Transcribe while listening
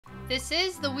This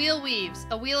is The Wheel Weaves,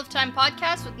 a Wheel of Time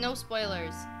podcast with no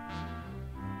spoilers.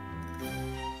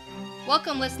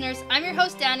 Welcome, listeners. I'm your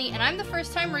host, Danny, and I'm the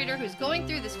first-time reader who's going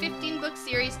through this 15-book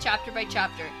series chapter by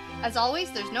chapter. As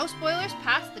always, there's no spoilers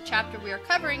past the chapter we are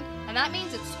covering, and that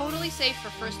means it's totally safe for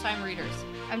first-time readers.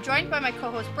 I'm joined by my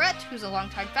co-host, Brett, who's a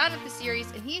longtime fan of the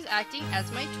series, and he's acting as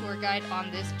my tour guide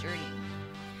on this journey.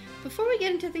 Before we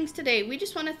get into things today, we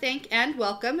just want to thank and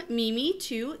welcome Mimi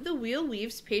to the Wheel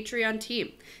Weaves Patreon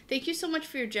team. Thank you so much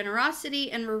for your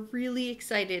generosity, and we're really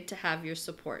excited to have your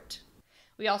support.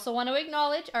 We also want to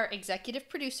acknowledge our executive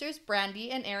producers,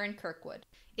 Brandy and Aaron Kirkwood.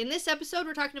 In this episode,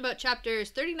 we're talking about chapters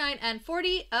 39 and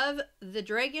 40 of The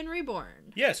Dragon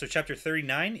Reborn. Yeah, so chapter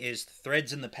 39 is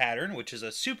Threads in the Pattern, which is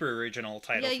a super original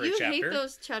title for a chapter. Yeah, you hate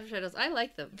those chapter titles. I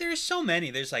like them. There's so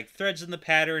many. There's like Threads in the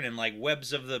Pattern and like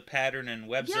Webs of the Pattern and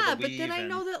Webs of the Weave. Yeah, but then I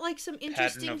know that like some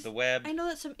interesting... Pattern of the Web. I know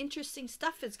that some interesting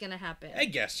stuff is going to happen. I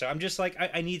guess so. I'm just like,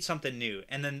 I need something new.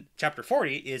 And then chapter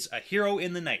 40 is A Hero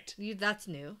in the Night. That's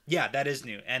new. Yeah, that is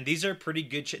new. And these are pretty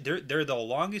good. They're the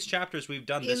longest chapters we've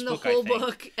done this book, I think. In the whole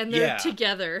book, and they're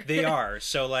together. They are.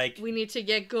 So like... We need to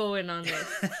get going on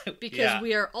this. Because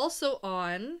we are also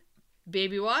on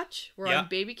Baby Watch. We're on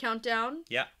Baby Countdown.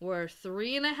 Yeah. We're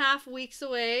 3.5 weeks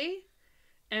away.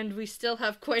 And we still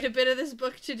have quite a bit of this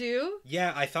book to do.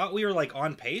 Yeah, I thought we were like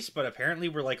on pace, but apparently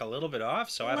we're like a little bit off,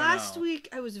 so I don't know. Last week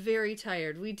I was very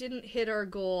tired. We didn't hit our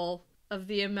goal of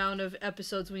the amount of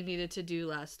episodes we needed to do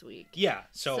last week. Yeah,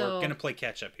 so we're going to play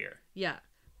catch up here. Yeah,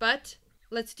 but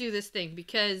let's do this thing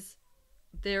because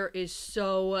there is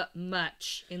so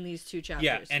much in these two chapters.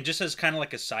 Yeah, and just as kind of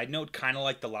like a side note, kind of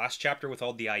like the last chapter with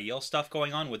all the Aiel stuff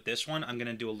going on, with this one, I'm going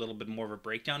to do a little bit more of a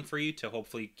breakdown for you to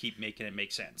hopefully keep making it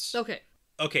make sense.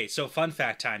 Okay, so fun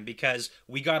fact time, because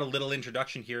we got a little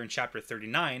introduction here in chapter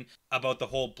 39 about the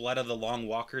whole blood of the long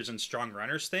walkers and strong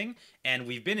runners thing, and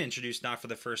we've been introduced not for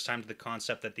the first time to the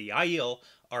concept that the Aiel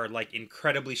are like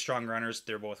incredibly strong runners.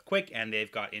 They're both quick, and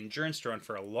they've got endurance to run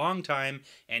for a long time,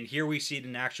 and here we see it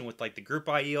in action with like the group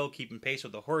Aiel keeping pace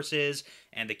with the horses,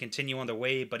 and they continue on their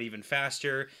way, but even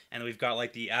faster, and we've got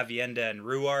like the Avienda and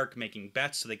Ruark making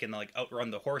bets so they can like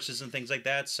outrun the horses and things like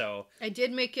that, so... I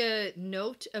did make a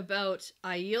note about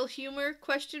Aiel humor,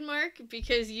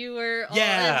 because you were all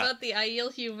about the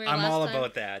Aiel humor I'm all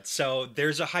about that. So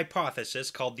there's a hypothesis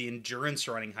called the endurance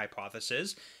running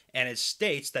hypothesis, and it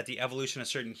states that the evolution of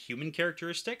certain human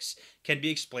characteristics can be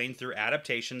explained through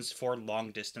adaptations for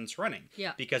long-distance running.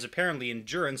 Yeah. Because apparently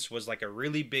endurance was like a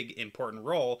really big, important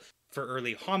role for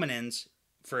early hominins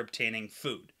for obtaining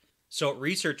food. So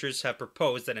researchers have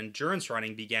proposed that endurance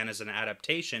running began as an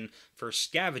adaptation for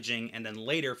scavenging and then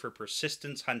later for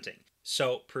persistence hunting.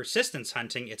 So persistence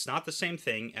hunting, it's not the same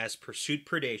thing as pursuit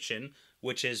predation,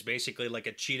 which is basically like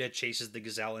a cheetah chases the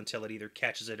gazelle until it either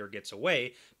catches it or gets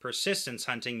away. Persistence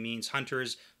hunting means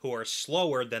hunters who are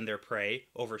slower than their prey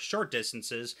over short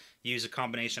distances use a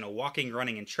combination of walking,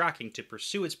 running, and tracking to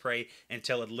pursue its prey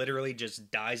until it literally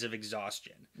just dies of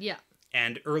exhaustion. Yeah.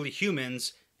 And early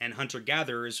humans and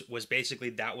hunter-gatherers was basically,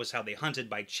 that was how they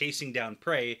hunted, by chasing down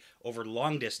prey over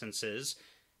long distances.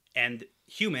 And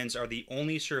humans are the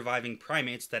only surviving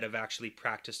primates that have actually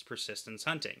practiced persistence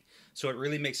hunting. So it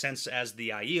really makes sense as the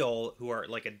Aiel, who are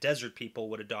like a desert people,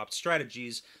 would adopt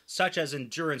strategies such as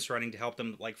endurance running to help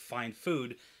them like find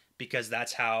food, because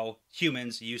that's how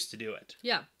humans used to do it.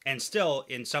 Yeah. And still,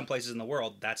 in some places in the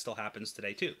world, that still happens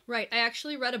today too. Right. I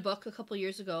actually read a book a couple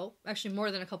years ago, actually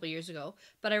more than a couple years ago,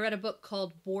 but I read a book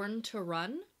called Born to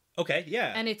Run. Okay,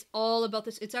 yeah. And it's all about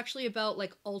this. It's actually about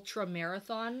like ultra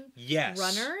marathon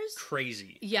runners.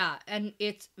 Crazy. Yeah, and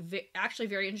it's actually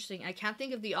very interesting. I can't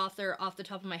think of the author off the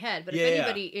top of my head, but if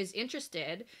anybody is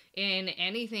interested in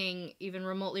anything even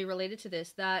remotely related to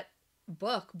this, that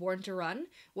book, Born to Run,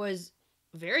 was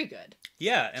very good.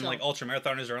 Yeah, and like ultra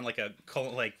marathoners are on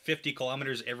like 50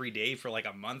 kilometers every day for like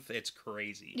a month. It's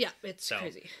crazy. Yeah, it's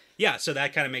crazy. Yeah, so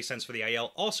that kind of makes sense for the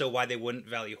Aiel. Also, why they wouldn't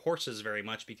value horses very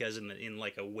much, because in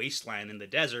like a wasteland in the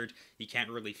desert, you can't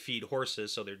really feed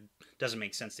horses, so there doesn't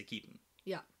make sense to keep them.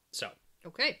 Yeah. So.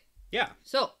 Okay. Yeah.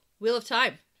 So, Wheel of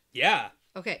Time. Yeah.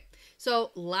 Okay.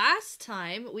 So last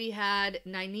time we had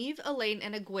Nynaeve, Elaine,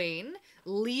 and Egwene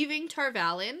leaving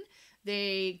Tarvalin.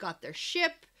 They got their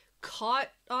ship caught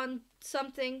on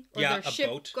something, or their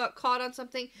ship got caught on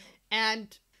something,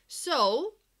 and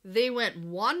so they went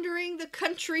wandering the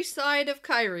countryside of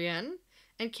Cairhien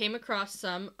and came across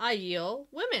some Aiel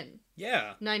women.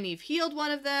 Yeah. Nynaeve healed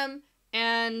one of them,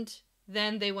 and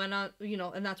then they went on,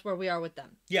 and that's where we are with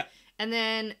them. Yeah. And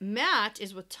then Matt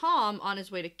is with Tom on his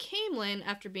way to Camelin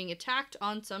after being attacked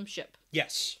on some ship.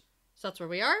 Yes. So that's where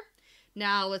we are.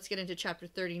 Now let's get into chapter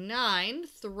 39,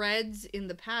 Threads in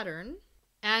the Pattern.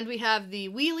 And we have the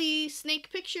wheelie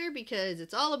snake picture because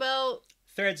it's all about...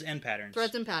 threads and patterns.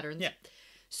 Threads and patterns. Yeah.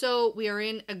 So we are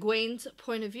in Egwene's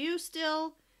point of view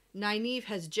still. Nynaeve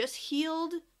has just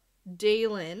healed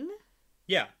Daelin.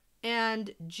 Yeah.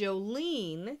 And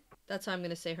Jolene, that's how I'm going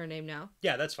to say her name now.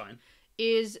 Yeah, that's fine.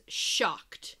 Is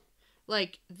shocked.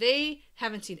 Like, they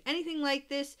haven't seen anything like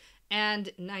this, and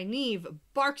Nynaeve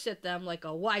barks at them like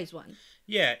a wise one.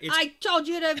 Yeah, I told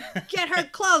you to get her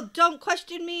clothed. Don't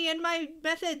question me and my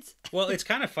methods. Well, it's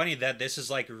kind of funny that this is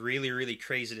like really, really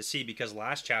crazy to see, because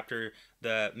last chapter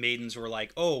the maidens were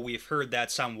like, "Oh, we've heard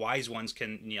that some wise ones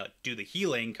can, do the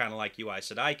healing, kind of like you, I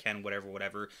said I can,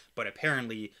 whatever." But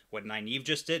apparently, what Nynaeve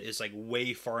just did is like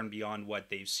way far and beyond what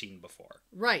they've seen before.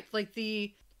 Right, like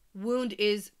the wound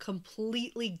is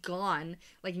completely gone,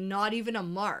 like not even a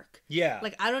mark. Yeah.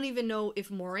 Like I don't even know if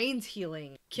Moraine's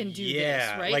healing can do this,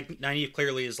 right? Yeah, like Nynaeve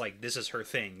clearly is like, this is her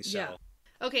thing, so. Yeah.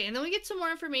 Okay, and then we get some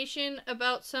more information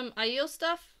about some Aiel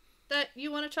stuff that you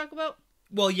want to talk about?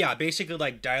 Well, yeah, basically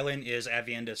like Daelin is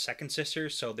Avienda's second sister,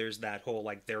 so there's that whole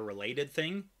like they're related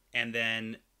thing, and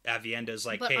then Avienda's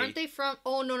like, but hey... aren't they from...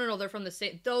 Oh, no, they're from the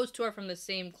same... Those two are from the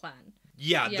same clan.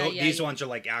 Yeah, these ones are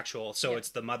like actual, so it's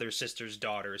the mother, sister's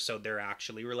daughter, so they're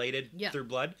actually related through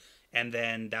blood. And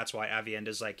then that's why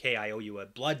Avienda's like, hey, I owe you a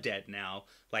blood debt now.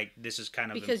 Like, this is kind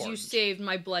of because important. You saved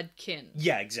my blood kin.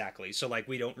 Yeah, exactly. So, like,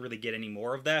 we don't really get any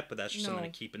more of that, but that's just something to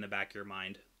keep in the back of your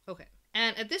mind. Okay.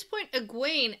 And at this point,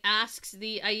 Egwene asks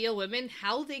the Aiel women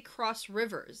how they cross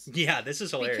rivers. Yeah, this is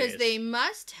hilarious. Because they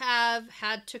must have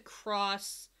had to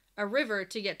cross a river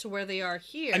to get to where they are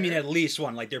here. I mean, at least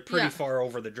one. Like, they're pretty far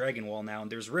over the Dragon Wall now, and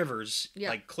there's rivers,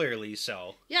 like, clearly,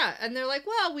 so. Yeah, and they're like,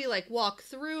 well, we, like, walk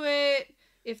through it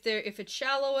if it's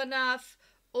shallow enough,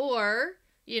 or,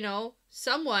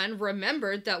 someone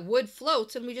remembered that wood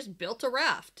floats and we just built a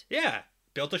raft. Yeah,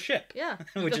 built a ship. Yeah.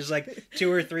 Which is, like,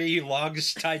 2 or 3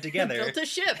 logs tied together. Built a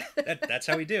ship. That's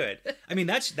how we do it. I mean,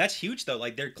 that's huge, though.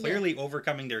 Like, they're clearly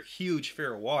overcoming their huge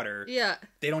fear of water. Yeah.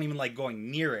 They don't even like going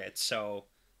near it, so...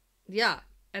 Yeah,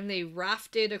 and they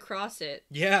rafted across it.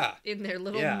 Yeah. In their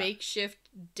little makeshift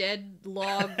dead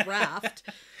log raft.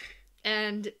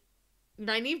 And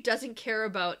Nynaeve doesn't care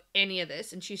about any of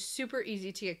this, and she's super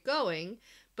easy to get going,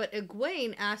 but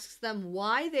Egwene asks them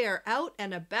why they are out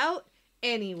and about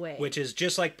anyway. Which is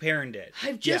just like Perrin did.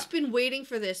 I've just been waiting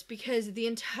for this, because the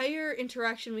entire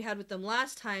interaction we had with them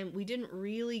last time, we didn't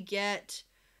really get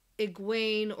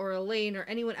Egwene or Elaine or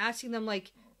anyone asking them,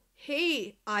 like,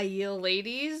 hey, Aiel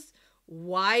ladies,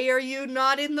 why are you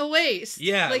not in the waste?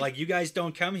 Yeah, like you guys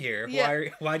don't come here. Yeah.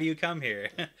 Why do you come here?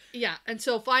 Yeah, and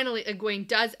so finally Egwene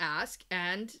does ask,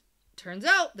 and turns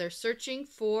out they're searching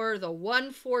for the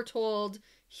one foretold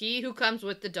he who comes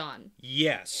with the dawn.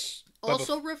 Yes.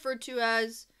 Also referred to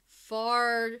as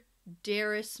Far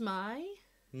Darismai?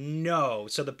 No.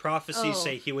 So the prophecies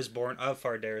say he was born of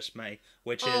Far Darismai,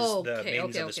 which is the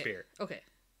Maidens of the Spear. Okay.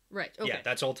 Right. Okay. Yeah,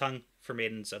 that's Old Tongue for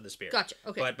Maidens of the Spear. Gotcha.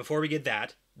 Okay. But before we get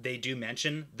that, they do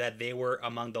mention that they were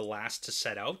among the last to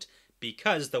set out,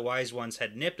 because the wise ones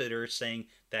had nipped at her, saying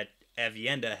that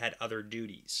Avienda had other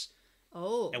duties.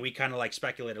 Oh. And we kind of like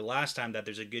speculated last time that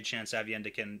there's a good chance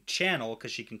Avienda can channel,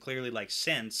 because she can clearly like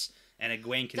sense, and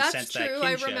Egwene can sense that kinship.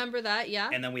 That's true, I remember that, yeah.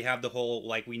 And then we have the whole,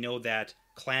 like, we know that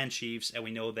clan chiefs, and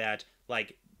we know that,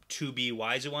 like, to-be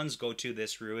wise ones go to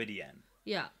this Ruidian.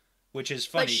 Yeah. Which is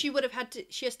funny. But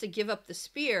she has to give up the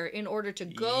spear in order to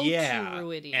go to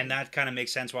Ruidian. And that kind of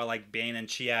makes sense why, like, Bane and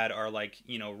Chiad are, like,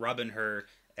 rubbing her,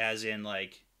 as in,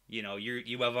 like, you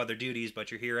have other duties, but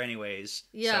you're here anyways.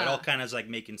 Yeah. So it all kind of is, like,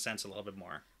 making sense a little bit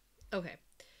more. Okay.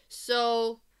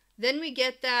 So then we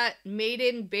get that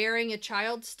maiden bearing a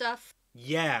child stuff.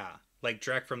 Yeah. Like,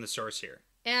 direct from the source here.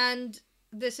 And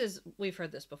we've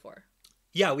heard this before.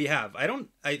 Yeah, we have.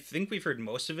 I think we've heard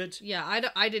most of it. Yeah,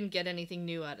 I didn't get anything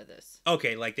new out of this.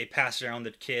 Okay, like they passed around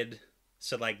the kid,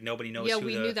 so like nobody knows who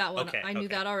we knew that one. Okay, I knew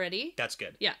that already. That's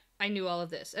good. Yeah, I knew all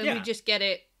of this. And we just get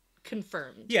it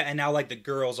confirmed. Yeah, and now like the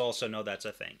girls also know that's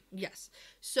a thing. Yes.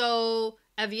 So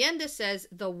Avienda says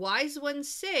the wise ones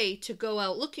say to go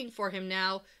out looking for him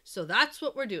now, so that's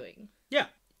what we're doing. Yeah.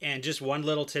 And just one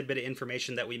little tidbit of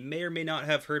information that we may or may not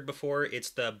have heard before.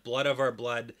 It's the blood of our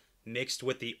blood mixed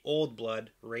with the old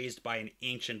blood raised by an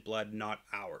ancient blood, not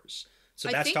ours. So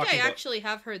I think I actually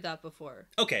have heard that before.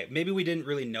 Okay, maybe we didn't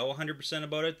really know 100%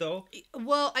 about it, though.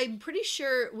 Well, I'm pretty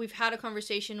sure we've had a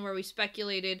conversation where we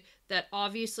speculated that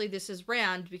obviously this is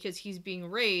Rand because he's being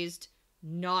raised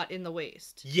not in the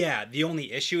waste. Yeah, the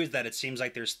only issue is that it seems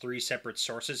like there's 3 separate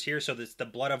sources here. So there's the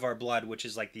blood of our blood, which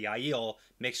is like the Aiel,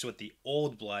 mixed with the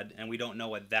old blood, and we don't know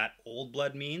what that old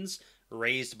blood means.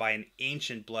 Raised by an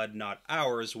ancient blood, not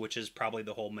ours, which is probably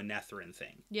the whole Manetheren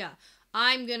thing. Yeah.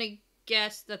 I'm gonna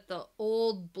guess that the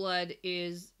old blood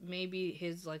is maybe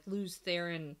his, like, Luz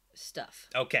Theron stuff.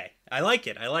 Okay. I like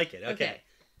it. Okay.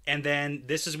 And then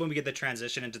this is when we get the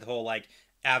transition into the whole, like,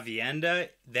 Avienda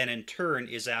then in turn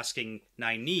is asking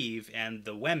Nynaeve and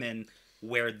the women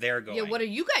where they're going. Yeah, what are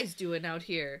you guys doing out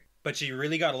here? But you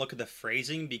really got to look at the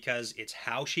phrasing because it's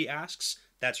how she asks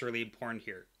that's really important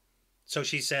here. So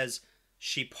she says,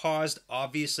 she paused,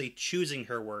 obviously choosing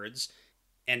her words,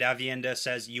 and Avienda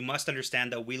says, you must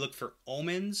understand that we look for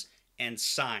omens and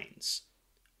signs.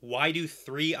 Why do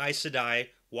 3 Aes Sedai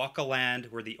walk a land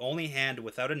where the only hand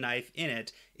without a knife in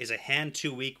it is a hand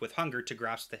too weak with hunger to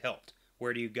grasp the hilt?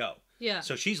 Where do you go? Yeah.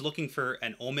 So she's looking for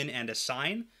an omen and a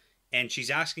sign, and she's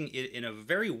asking it in a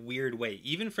very weird way.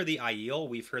 Even for the Aiel,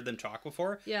 we've heard them talk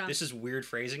before. Yeah. This is weird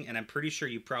phrasing, and I'm pretty sure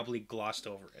you probably glossed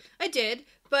over it. I did,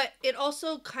 but it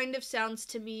also kind of sounds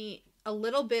to me a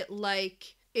little bit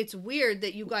like it's weird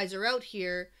that you guys are out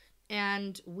here,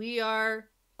 and we are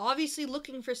obviously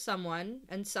looking for someone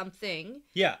and something.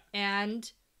 Yeah.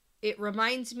 And it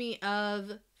reminds me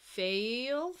of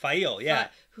Fael, yeah.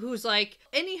 Who's like,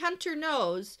 any hunter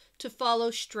knows to follow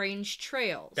strange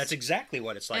trails. That's exactly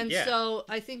what it's like, and so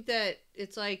I think that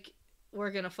it's like,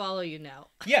 we're going to follow you now.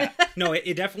 Yeah, no,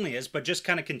 it definitely is, but just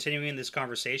kind of continuing this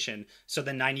conversation, so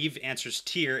then Nynaeve answers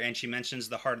Tyr, and she mentions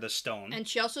the Heart of the Stone. And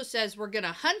she also says, we're going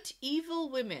to hunt evil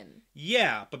women.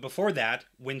 Yeah, but before that,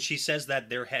 when she says that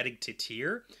they're heading to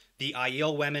Tyr, the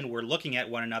Aiel women were looking at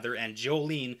one another, and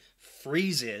Jolene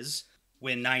freezes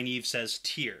when Nynaeve says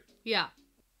Tyr. Yeah.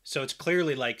 So it's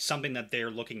clearly like something that they're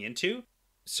looking into.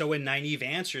 So when Nynaeve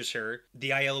answers her,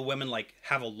 the Aiel women like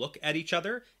have a look at each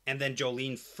other, and then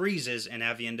Jolene freezes, and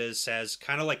Avienda says,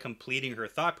 kind of like completing her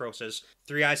thought process,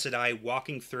 3 Aes Sedai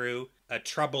walking through a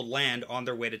troubled land on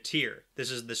their way to Tyr. This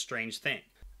is the strange thing.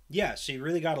 Yeah, so you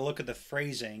really got to look at the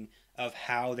phrasing of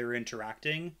how they're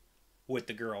interacting with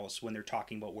the girls when they're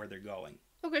talking about where they're going.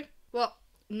 Okay. Well,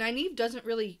 Nynaeve doesn't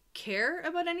really care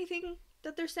about anything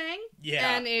that they're saying.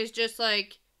 Yeah. And is just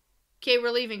like, okay,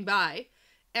 we're leaving, bye.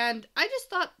 And I just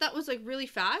thought that was, like, really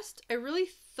fast. I really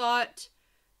thought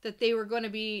that they were going to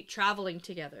be traveling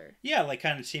together. Yeah, like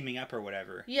kind of teaming up or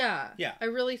whatever. Yeah. Yeah. I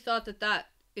really thought that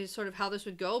is sort of how this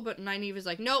would go, but Nynaeve is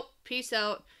like, nope, peace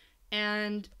out,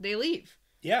 and they leave.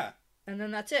 Yeah. And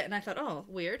then that's it. And I thought, oh,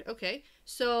 weird. Okay.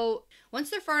 So once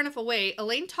they're far enough away,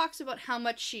 Elaine talks about how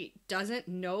much she doesn't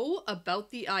know about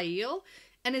the Aiel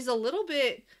and is a little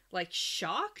bit, like,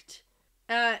 shocked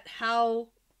at how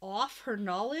off her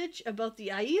knowledge about the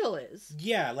Aiel is.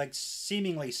 Yeah, like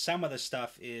seemingly some of the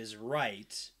stuff is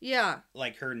right. Yeah.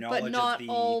 Like her knowledge but not of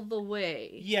the... all the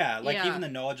way. Yeah, like even the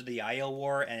knowledge of the Aiel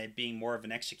War and it being more of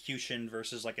an execution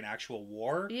versus like an actual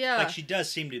war. Yeah. Like she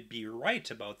does seem to be right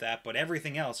about that, but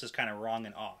everything else is kind of wrong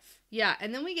and off. Yeah,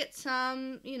 and then we get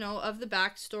some, of the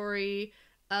backstory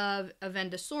of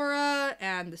Avendasora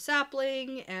and the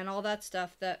sapling and all that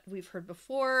stuff that we've heard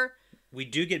before. We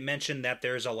do get mentioned that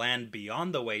there's a land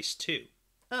beyond the waste, too.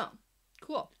 Oh,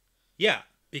 cool. Yeah,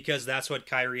 because that's what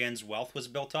Kyrian's wealth was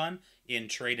built on, in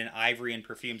trade in ivory and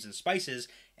perfumes and spices,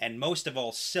 and most of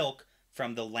all silk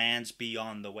from the lands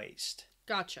beyond the waste.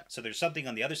 Gotcha. So there's something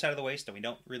on the other side of the waste, and we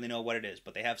don't really know what it is,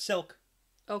 but they have silk.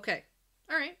 Okay.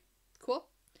 All right. Cool.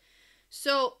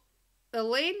 So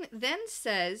Elaine then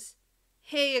says,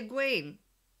 hey, Egwene,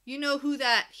 you know who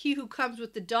that He Who Comes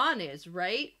with the Dawn is,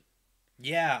 right?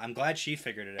 Yeah, I'm glad she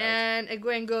figured it out. And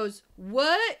Egwene goes,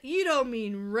 what? You don't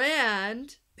mean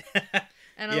Rand?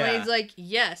 And Elaine's like,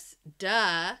 yes,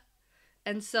 duh.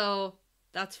 And so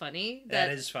that's funny.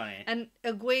 That is funny. And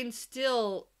Egwene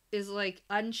still is like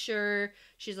unsure.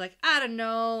 She's like, I don't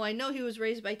know. I know he was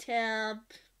raised by Tam,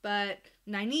 but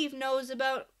Nynaeve knows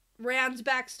about Rand's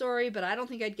backstory, but I don't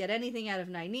think I'd get anything out of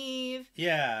Nynaeve.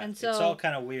 Yeah, and so, it's all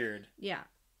kind of weird. Yeah.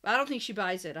 I don't think she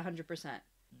buys it 100%.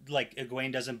 Like,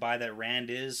 Egwene doesn't buy that Rand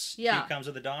is He Comes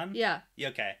with the Dawn? Yeah.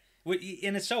 Okay.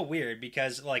 And it's so weird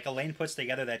because, like, Elaine puts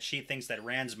together that she thinks that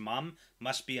Rand's mom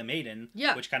must be a maiden.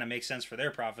 Yeah. Which kind of makes sense for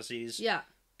their prophecies. Yeah.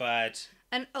 But...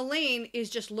 And Elaine is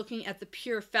just looking at the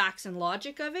pure facts and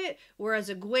logic of it, whereas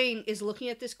Egwene is looking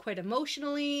at this quite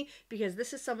emotionally, because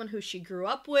this is someone who she grew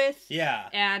up with. Yeah.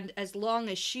 And as long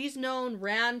as she's known,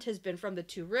 Rand has been from the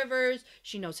Two Rivers.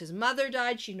 She knows his mother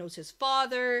died. She knows his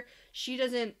father. She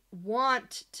doesn't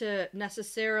want to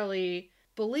necessarily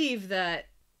believe that,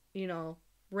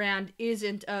 Rand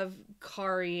isn't of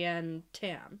Kari and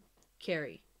Tam.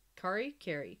 Carrie.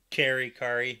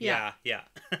 Yeah.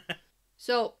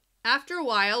 So... After a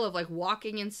while of,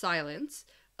 walking in silence,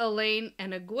 Elaine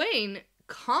and Egwene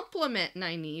compliment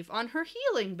Nynaeve on her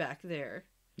healing back there.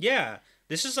 Yeah.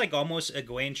 This is, almost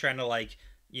Egwene trying to,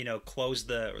 close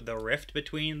the rift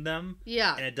between them.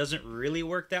 Yeah. And it doesn't really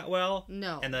work that well.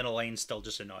 No. And then Elaine's still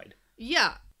just annoyed.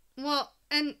 Yeah. Well,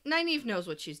 and Nynaeve knows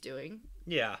what she's doing.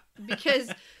 Yeah.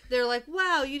 Because they're like,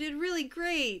 wow, you did really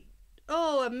great.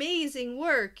 Oh, amazing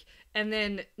work. And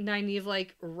then Nynaeve,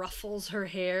 like, ruffles her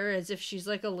hair as if she's,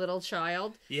 like, a little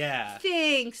child. Yeah.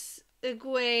 Thanks,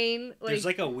 Egwene. There's,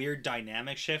 like, a weird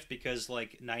dynamic shift because,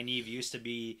 like, Nynaeve used to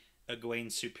be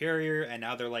Egwene's superior, and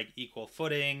now they're, like, equal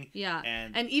footing. Yeah.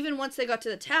 And even once they got to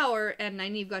the tower, and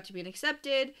Nynaeve got to be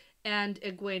accepted, and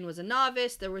Egwene was a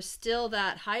novice, there was still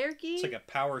that hierarchy. It's like a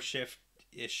power shift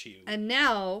issue. And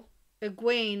now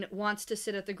Egwene wants to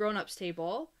sit at the grown-ups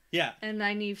table. Yeah. And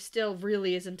Nynaeve still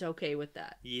really isn't okay with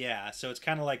that. Yeah, so it's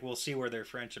kind of like we'll see where their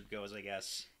friendship goes, I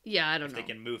guess. Yeah, I don't know. If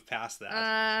they can move past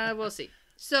that. We'll see.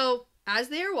 So, as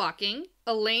they are walking,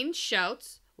 Elaine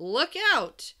shouts, "Look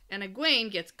out!" And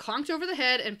Egwene gets conked over the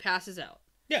head and passes out.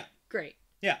 Yeah. Great.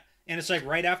 Yeah. And it's like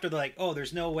right after they're like, oh,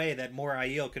 there's no way that more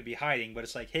Aiel could be hiding. But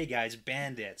it's like, hey guys,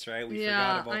 bandits, right? We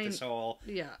forgot about this whole,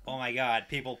 oh my god,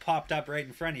 people popped up right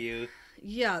in front of you.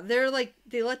 Yeah, they're like,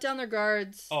 they let down their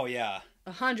guards. Oh yeah.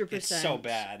 100%. It's so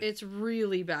bad. It's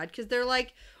really bad. Because they're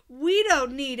like, we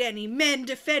don't need any men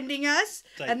defending us.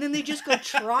 Like... And then they just go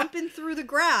tromping through the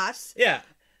grass. Yeah.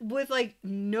 With, like,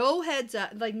 no heads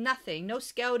up. Like, nothing. No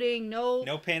scouting. No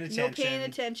paying attention. No paying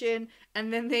attention.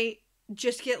 And then they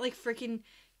just get, like, freaking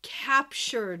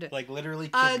captured. Like, literally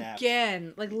kidnapped.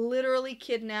 Again. Like, literally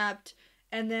kidnapped.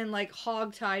 And then, like,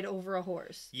 hogtied over a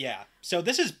horse. Yeah. So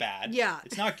this is bad. Yeah.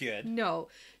 It's not good. No.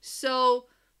 So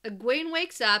Egwene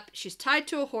wakes up, she's tied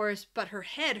to a horse, but her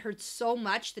head hurts so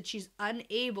much that she's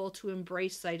unable to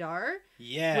embrace Saidar.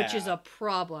 Yeah. Which is a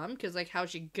problem, because, like,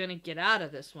 how's she gonna get out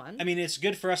of this one? I mean, it's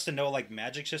good for us to know, like,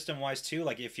 magic system-wise, too.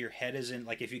 Like, if your head isn't,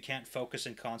 like, if you can't focus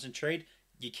and concentrate,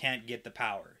 you can't get the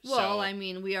power. Well, I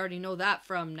mean, we already know that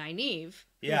from Nynaeve,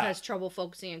 who has trouble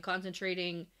focusing and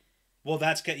concentrating. Well,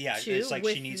 that's good. Yeah, too, it's like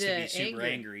she needs to be super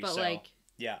angry. But, so, like,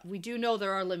 yeah. We do know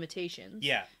there are limitations.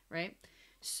 Yeah. Right?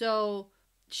 So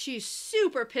she's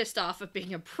super pissed off of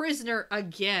being a prisoner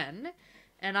again.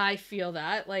 And I feel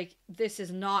that. Like, this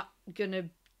is not going to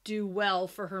do well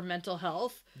for her mental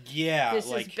health. Yeah.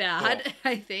 This is bad,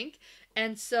 I think.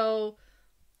 And so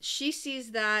she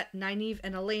sees that Nynaeve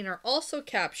and Elaine are also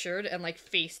captured and, like,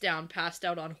 face down, passed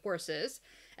out on horses.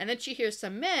 And then she hears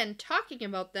some men talking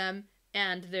about them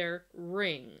and their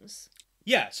rings.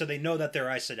 Yeah, so they know that they're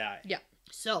Aes Sedai. Yeah.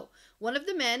 So one of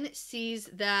the men sees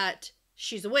that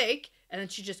she's awake, and then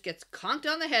she just gets conked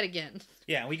on the head again.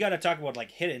 Yeah, we got to talk about,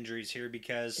 like, head injuries here,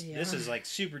 because this is, like,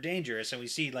 super dangerous. And we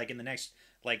see, like, in the next,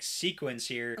 like, sequence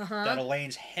here that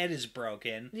Elaine's head is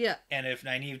broken. Yeah. And if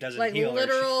Nynaeve doesn't like, heal her... Like,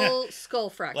 literal skull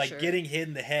fracture. Like, getting hit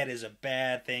in the head is a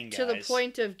bad thing, guys. To the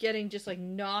point of getting just, like,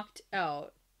 knocked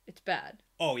out. It's bad.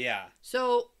 Oh, yeah.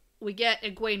 So we get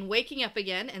Egwene waking up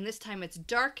again, and this time it's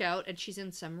dark out, and she's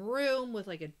in some room with,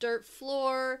 like, a dirt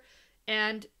floor,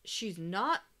 and she's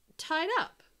not tied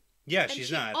up. Yeah, and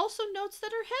she's not. She also notes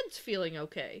that her head's feeling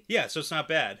okay. Yeah, so it's not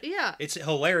bad. Yeah. It's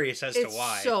hilarious as to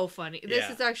why. It's so funny. This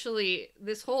is actually,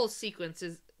 this whole sequence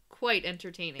is quite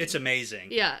entertaining. It's amazing.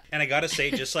 Yeah. And I gotta say,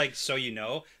 just like, so you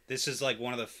know, this is like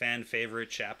one of the fan favorite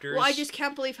chapters. Well, I just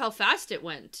can't believe how fast it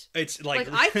went. It's like...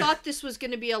 I thought this was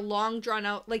going to be a long drawn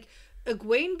out, like,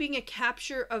 Egwene being a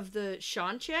capture of the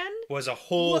Shan-Chen was a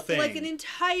whole thing. Like, an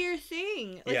entire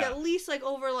thing. Like, at least, like,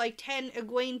 over, like, 10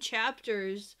 Egwene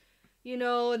chapters, you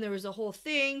know, and there was a whole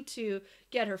thing to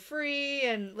get her free,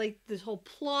 and, like, this whole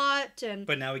plot, and...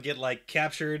 But now we get, like,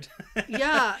 captured.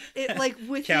 Yeah, it, like,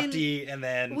 within... Capty, and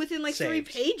then within, like, saved.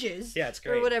 3 pages. Yeah, it's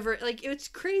great. Or whatever. Like, it's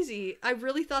crazy. I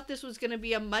really thought this was going to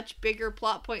be a much bigger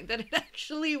plot point than it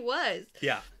actually was.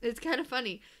 Yeah. It's kind of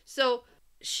funny. So...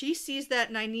 she sees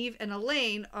that Nynaeve and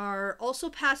Elaine are also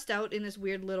passed out in this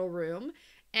weird little room,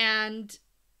 and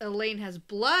Elaine has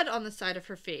blood on the side of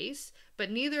her face, but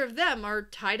neither of them are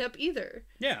tied up either.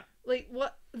 Yeah. Like,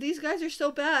 what? These guys are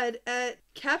so bad at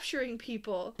capturing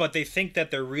people. But they think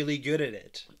that they're really good at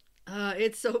it.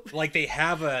 It's so... Like, they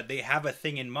have a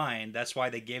thing in mind. That's why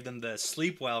they gave them the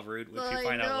sleep well route, which we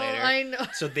find out later. I know.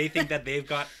 So they think that they've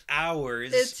got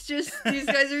hours. It's just, these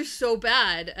guys are so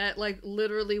bad at, like,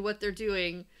 literally what they're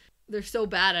doing. They're so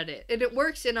bad at it. And it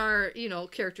works in our, you know,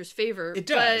 character's favor. It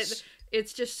does. But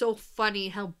it's just so funny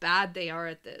how bad they are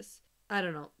at this. I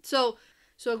don't know. So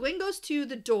Egwene goes to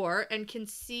the door and can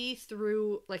see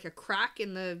through, like, a crack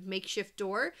in the makeshift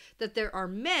door that there are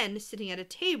men sitting at a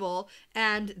table,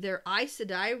 and their Aes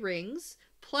Sedai rings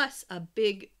plus a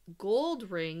big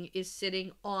gold ring is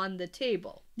sitting on the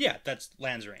table. Yeah, that's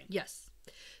Lan's ring. Yes.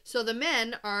 So the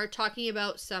men are talking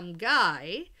about some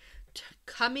guy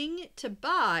coming to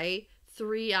buy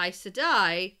 3 Aes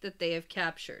Sedai that they have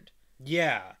captured.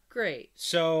 Yeah. Great.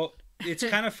 So it's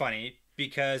kind of funny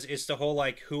because it's the whole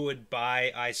like who would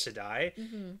buy Aes Sedai,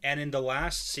 and in the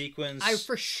last sequence, I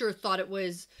for sure thought it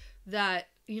was that.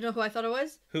 You know who I thought it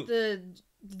was? Who? The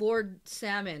Lord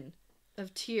Salmon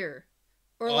of Tyr.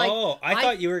 Or I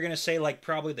thought you were gonna say like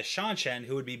probably the Seanchan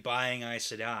who would be buying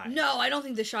Aes Sedai. No, I don't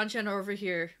think the Seanchan are over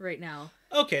here right now.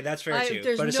 Okay, that's fair too.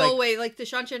 There's no way. Like the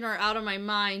Seanchan are out of my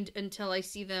mind until I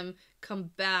see them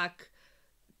come back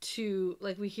to,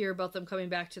 like, we hear about them coming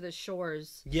back to the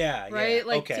shores. Yeah, right. Yeah.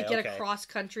 Like to get across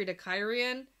country to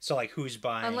Cairhien. So like who's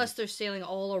buying? Unless they're sailing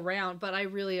all around, but I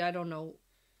don't know.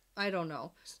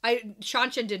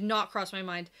 Seanchan did not cross my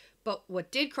mind, but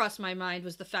what did cross my mind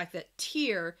was the fact that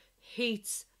Tyr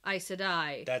hates Aes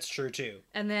Sedai. That's true too.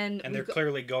 And they're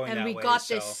clearly going that way. And we got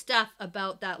this stuff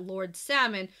about that Lord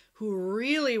Salmon who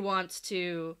really wants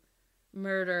to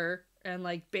murder and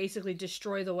like basically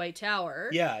destroy the White Tower.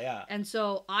 Yeah, yeah. And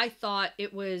so I thought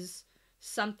it was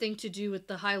something to do with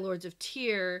the High Lords of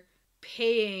Tyr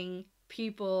paying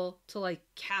people to like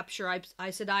capture Aes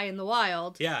Sedai in the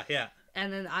wild. Yeah, yeah.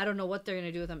 And then I don't know what they're going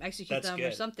to do with them, execute them good.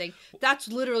 Or something. That's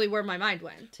literally where my mind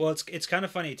went. Well, it's kind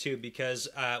of funny, too, because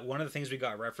one of the things we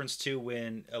got reference to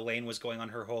when Elaine was going on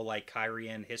her whole, like,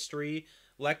 Cairhien history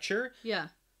lecture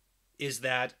is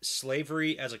that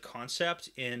slavery as a concept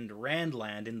in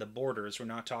Randland, in the borders, we're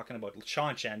not talking about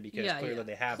Seanchan because clearly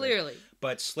they have it.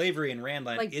 But slavery in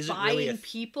Randland like isn't really a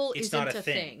people it's isn't not a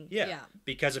thing. Yeah,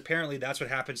 because apparently that's what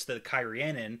happens to the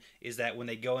Cairhienin is that when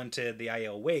they go into the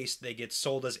Aiel Waste, they get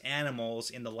sold as animals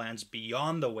in the lands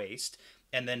beyond the Waste.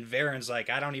 And then Varen's like,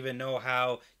 I don't even know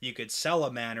how you could sell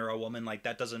a man or a woman. Like,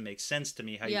 that doesn't make sense to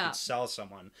me, how you could sell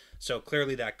someone. So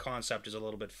clearly that concept is a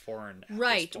little bit foreign.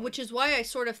 Right, which is why I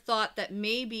sort of thought that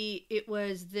maybe it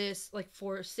was this, like,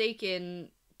 Forsaken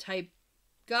type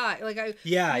guy. Like,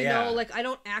 you know, like, I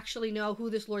don't actually know who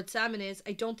this Lord Salmon is.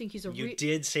 I don't think he's a You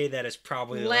did say that it's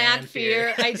probably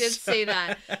Lanfear. I did say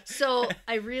that. So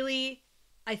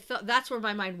I thought that's where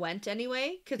my mind went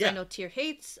anyway, because I know Tyr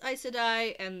hates Aes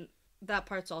Sedai, and that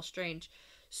part's all strange.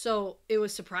 So it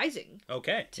was surprising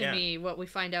to me what we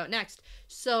find out next.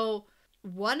 So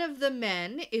one of the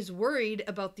men is worried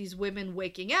about these women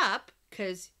waking up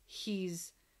because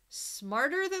he's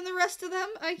smarter than the rest of them,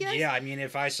 I guess. Yeah, I mean,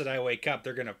 if Aes Sedai wake up,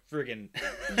 they're gonna friggin'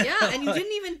 yeah, and you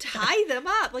didn't even tie them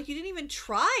up. Like, you didn't even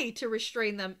try to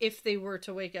restrain them if they were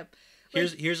to wake up.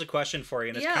 Like, here's a question for you,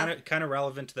 and it's kind of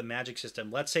relevant to the magic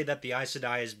system. Let's say that the Aes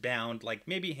Sedai is bound, like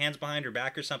maybe hands behind her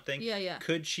back or something. Yeah.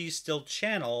 Could she still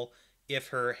channel if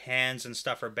her hands and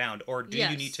stuff are bound, or do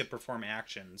you need to perform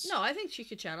actions? No, I think she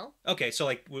could channel. Okay, so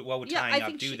like, what would tying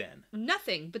up do then?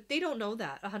 Nothing, but they don't know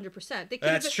that 100%.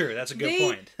 That's true. That's a good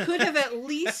point. They could have at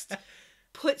least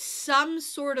put some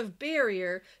sort of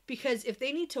barrier, because if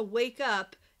they need to wake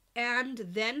up and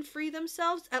then free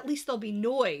themselves, at least there'll be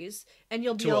noise and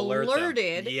you'll be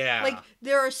alerted. Yeah. Like,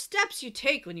 there are steps you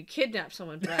take when you kidnap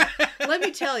someone, Brett. Let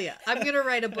me tell you, I'm going to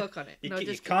write a book on it.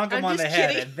 You conk them on the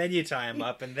head and then you tie them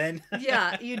up and then...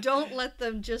 yeah, you don't let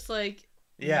them just like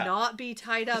not be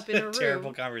tied up in a room.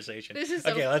 Terrible conversation. This is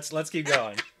okay, let's keep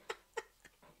going.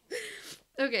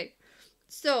 Okay,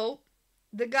 so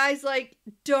the guy's like,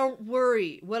 don't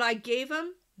worry. What I gave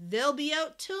them, they'll be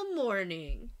out till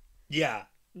morning. Yeah.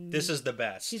 This is the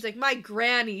best. He's like, my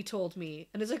granny told me.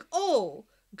 And it's like, oh,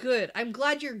 good. I'm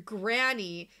glad your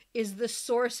granny is the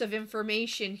source of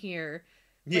information here.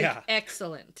 Like,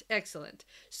 excellent. Excellent.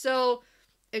 So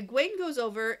Egwene goes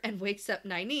over and wakes up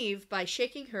Nynaeve by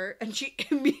shaking her, and she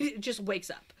immediately just wakes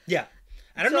up. Yeah.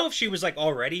 I don't know if she was like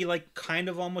already like kind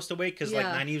of almost awake, because like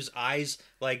Nynaeve's eyes,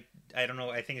 like, I don't know,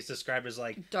 I think it's described as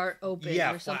like dart open.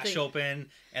 Yeah, or flash something. Open,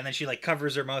 and then she like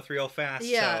covers her mouth real fast.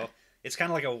 Yeah. So it's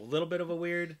kind of like a little bit of a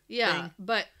weird thing.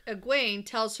 But Egwene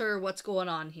tells her what's going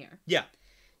on here. Yeah.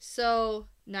 So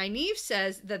Nynaeve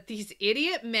says that these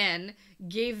idiot men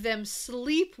gave them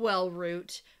sleep well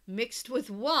root mixed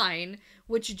with wine,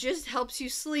 which just helps you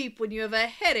sleep when you have a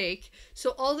headache.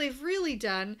 So all they've really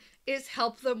done is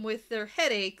help them with their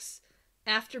headaches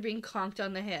after being conked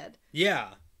on the head. Yeah.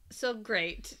 So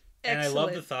great. Excellent. And I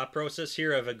love the thought process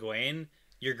here of Egwene.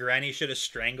 Your granny should have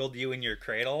strangled you in your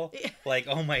cradle. Like,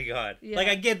 oh my god. Yeah. Like,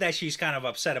 I get that she's kind of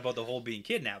upset about the whole being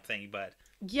kidnapped thing, but...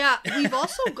 Yeah, we've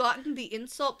also gotten the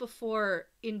insult before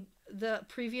in the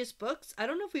previous books. I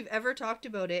don't know if we've ever talked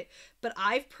about it, but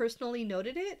I've personally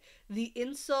noted it. The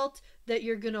insult that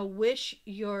you're gonna wish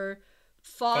your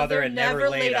father never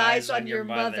laid eyes on your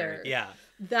mother. Yeah.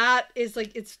 That is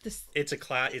like, it's this... It's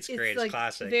great. Like, it's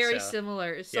classic. Very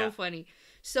similar. It's so funny.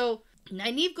 So,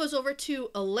 Nynaeve goes over to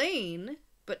Elaine,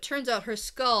 but turns out her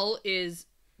skull is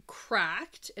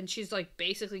cracked and she's like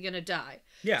basically gonna die.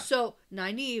 Yeah. So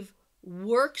Nynaeve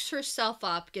works herself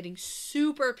up, getting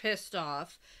super pissed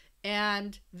off,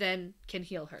 and then can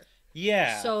heal her.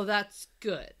 Yeah. So that's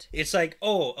good. It's like,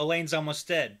 oh, Elaine's almost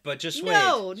dead, but just wait.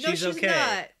 No, she's okay.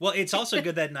 Not. Well, it's also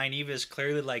good that Nynaeve is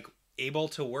clearly like able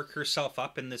to work herself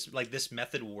up in this, like, this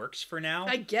method works for now.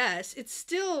 I guess.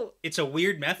 It's a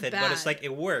weird method, bad. But it's like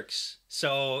it works.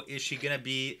 So is she gonna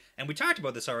be, and we talked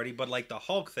about this already, but like the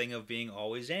Hulk thing of being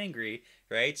always angry,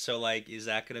 right? So like, is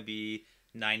that gonna be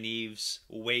Nynaeve's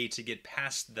way to get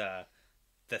past the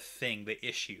thing, the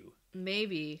issue?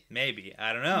 Maybe.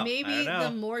 I don't know. Maybe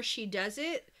the more she does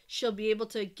it, she'll be able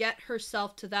to get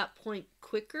herself to that point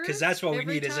quicker. Because that's what we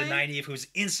need is a Nynaeve who's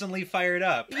instantly fired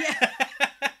up. Yeah.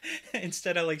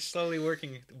 Instead of like slowly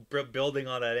working, building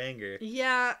on that anger.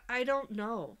 Yeah, I don't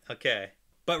know. Okay.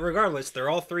 But regardless, they're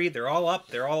all three. They're all up.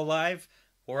 They're all alive.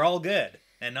 We're all good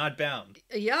and not bound.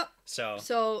 Yep.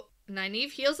 So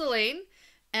Nynaeve heals Elaine.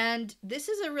 And this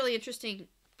is a really interesting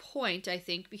point, I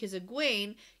think, because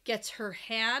Egwene gets her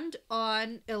hand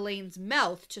on Elaine's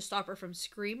mouth to stop her from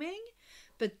screaming,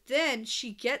 but then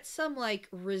she gets some like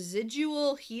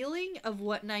residual healing of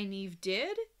what Nynaeve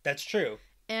did. That's true.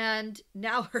 And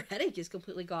now her headache is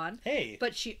completely gone. Hey.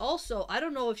 But she also, I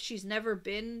don't know if she's ever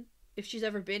been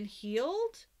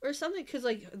healed or something, because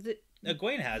like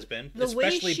Egwene has been, the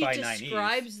especially way by she Nynaeve.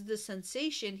 describes the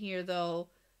sensation here, though,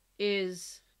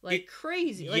 is like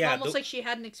crazy. Like yeah, almost like she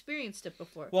hadn't experienced it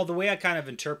before. Well, the way I kind of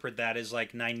interpret that is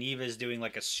like Nynaeve is doing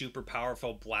like a super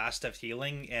powerful blast of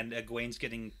healing and Egwene's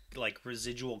getting like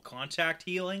residual contact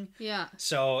healing. Yeah.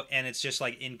 So, and it's just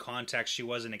like in context, she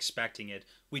wasn't expecting it.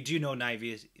 We do know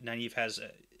Nynaeve has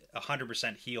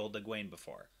 100% healed Egwene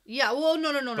before. Yeah, well,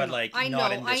 no. But like, I know.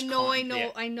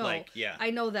 Like, yeah.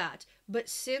 I know that. But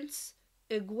since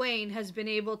Egwene has been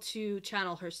able to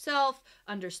channel herself,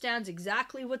 understands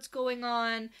exactly what's going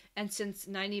on, and since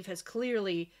Nynaeve has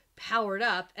clearly powered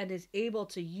up and is able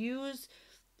to use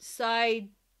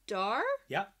TDR?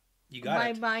 Yeah, you got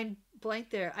it. My mind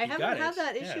blanked there. I haven't had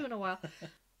that issue in a while.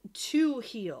 To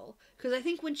heal. Because I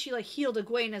think when she like healed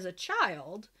Egwene as a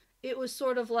child, it was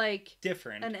sort of like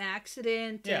different, an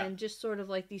accident and just sort of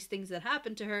like these things that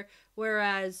happened to her.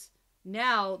 Whereas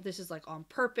now this is like on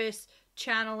purpose,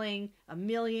 channeling a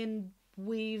million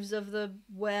weaves of the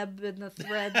web and the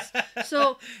threads.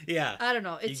 So yeah, I don't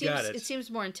know. It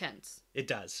seems more intense. It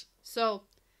does. So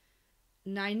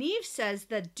Nynaeve says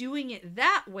that doing it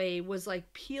that way was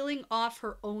like peeling off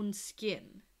her own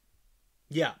skin.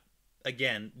 Yeah.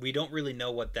 Again, we don't really know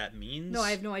what that means. No,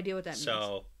 I have no idea what that means.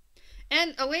 So.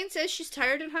 And Elaine says she's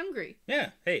tired and hungry.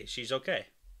 Yeah. Hey, she's okay.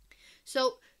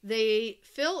 So they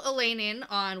fill Elaine in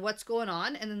on what's going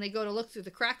on, and then they go to look through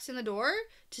the cracks in the door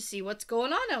to see what's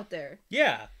going on out there.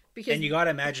 Yeah. And you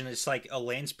gotta imagine it's like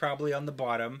Elaine's probably on the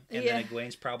bottom, and then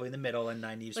Egwene's probably in the middle, and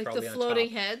Nynaeve's like probably the on top. floating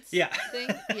heads thing?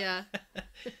 Yeah.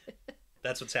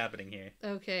 That's what's happening here.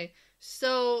 Okay.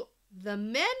 So the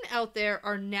men out there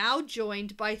are now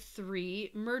joined by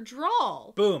 3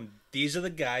 Myrddraal. Boom. These are the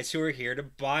guys who are here to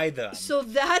buy them. So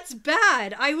that's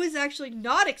bad. I was actually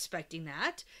not expecting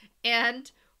that. And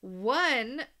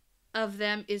one of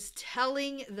them is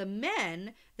telling the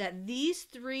men that these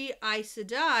 3 Aes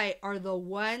Sedai are the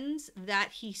ones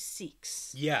that he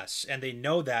seeks. Yes, and they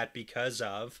know that because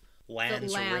of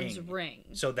Lan's ring.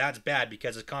 So that's bad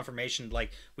because it's confirmation.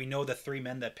 Like, we know the 3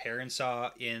 men that Perrin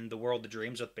saw in the World of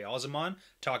Dreams with Baalzamon,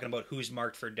 talking about who's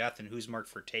marked for death and who's marked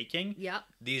for taking. Yeah.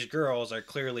 These girls are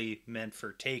clearly meant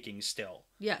for taking still.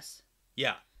 Yes.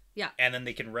 Yeah. Yeah. And then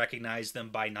they can recognize them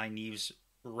by Nynaeve's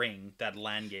ring that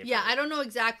Lan gave her. I don't know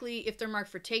exactly if they're marked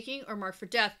for taking or marked for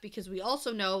death, because we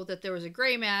also know that there was a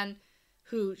gray man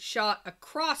who shot a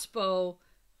crossbow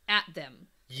at them.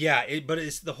 Yeah, but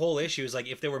it's the whole issue is like,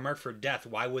 if they were marked for death,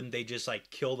 why wouldn't they just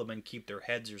like kill them and keep their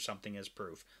heads or something as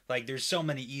proof? Like, there's so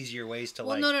many easier ways to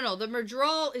No. The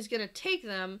Myrddraal is gonna take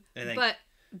them,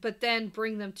 but then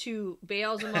bring them to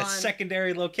Baalzamon. A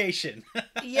secondary location.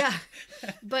 Yeah,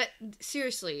 but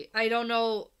seriously, I don't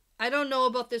know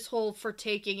about this whole for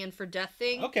taking and for death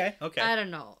thing. Okay. I don't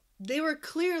know. They were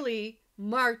clearly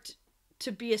marked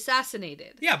to be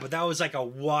assassinated. Yeah, but that was like a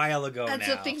while ago now. And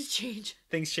so things change.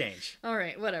 Things change. All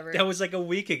right, whatever. That was like a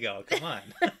week ago. Come on.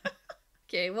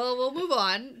 Okay, well, we'll move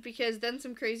on because then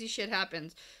some crazy shit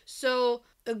happens. So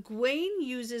Egwene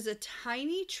uses a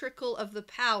tiny trickle of the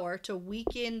power to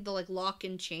weaken the like lock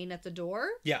and chain at the door.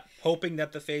 Yeah, hoping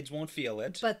that the Fades won't feel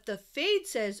it. But the Fade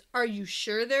says, "Are you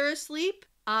sure they're asleep?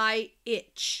 I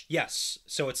itch." Yes,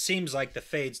 so it seems like the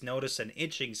Fades notice an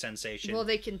itching sensation. Well,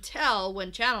 they can tell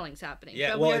when channeling's happening.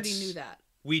 Yeah, but we already knew that.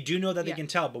 We do know that they can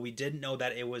tell, but we didn't know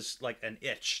that it was like an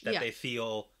itch that they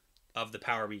feel of the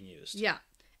power being used. Yeah.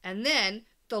 And then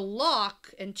the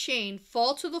lock and chain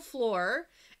fall to the floor,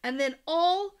 and then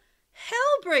all hell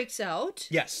breaks out.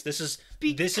 Yes, this is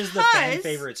the fan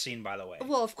favorite scene, by the way.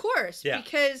 Well, of course. Yeah.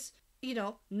 Because,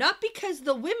 not because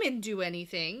the women do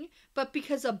anything, but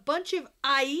because a bunch of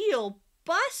Aiel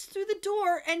bust through the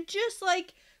door and just,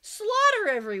 like, slaughter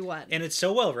everyone. And it's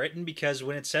so well written because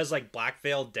when it says, like, black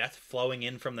veil death flowing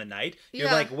in from the night,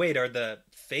 you're like, wait, are the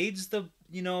Fades the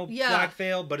black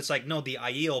veil? But it's like, no, the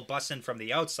Aiel bust in from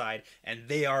the outside and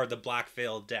they are the black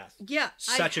veil death. Yeah.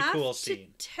 Such a cool scene. I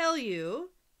have to tell you,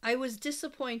 I was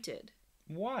disappointed.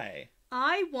 Why?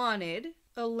 I wanted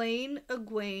Elaine,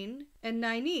 Egwene, and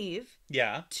Nynaeve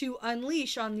to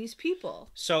unleash on these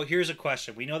people. So here's a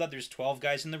question. We know that there's 12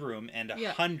 guys in the room and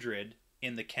 100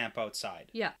 in the camp outside.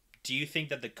 Yeah. Do you think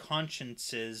that the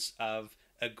consciences of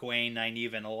Egwene,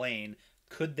 Nynaeve, and Elaine,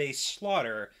 could they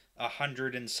slaughter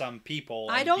 100 and some people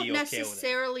and I don't be okay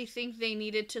necessarily think they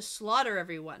needed to slaughter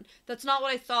everyone. That's not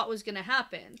what I thought was going to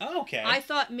happen. Oh, okay. I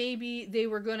thought maybe they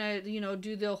were going to,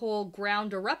 do the whole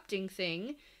ground erupting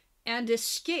thing and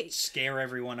escape. Scare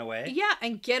everyone away? Yeah,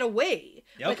 and get away.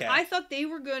 Okay. Like, I thought they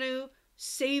were going to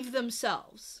save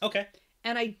themselves. Okay.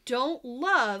 And I don't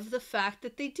love the fact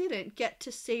that they didn't get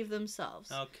to save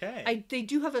themselves. Okay. They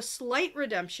do have a slight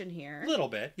redemption here. A little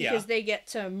bit, yeah. Because they get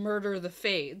to murder the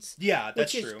Fades. Yeah,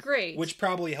 that's true. Which is great. Which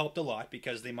probably helped a lot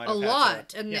because they might have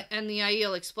and the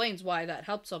Aiel explains why that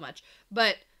helped so much.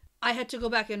 But I had to go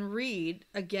back and read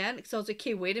again because I was like,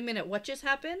 okay, wait a minute, what just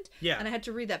happened? Yeah. And I had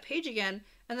to read that page again.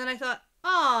 And then I thought,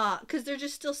 because they're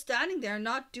just still standing there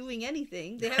not doing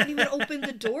anything. They haven't even opened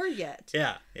the door yet.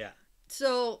 Yeah.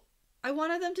 So I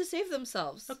wanted them to save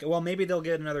themselves. Okay, well, maybe they'll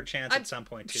get another chance at some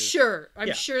point, too. Sure.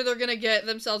 I'm sure they're going to get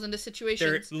themselves into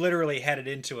situations. They're literally headed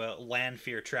into a land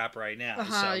fear trap right now.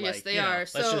 So, yes, they are.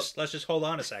 Let's just hold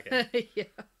on a second. Yeah.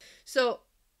 So,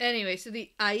 anyway, so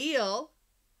the Aiel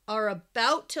are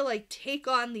about to, like, take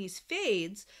on these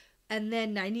Fades, and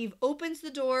then Nynaeve opens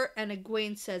the door, and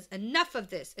Egwene says, enough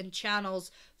of this, and channels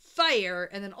fire,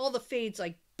 and then all the Fades,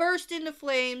 like, burst into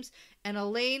flames, and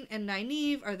Elaine and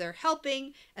Nynaeve are there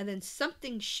helping, and then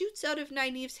something shoots out of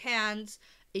Nynaeve's hands,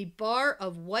 a bar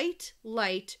of white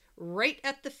light right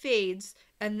at the Fades,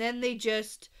 and then they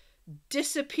just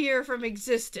disappear from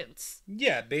existence.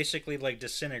 Yeah, basically like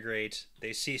disintegrate.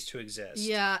 They cease to exist.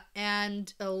 Yeah,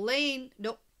 and Egwene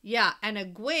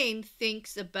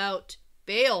thinks about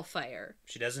balefire.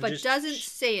 She doesn't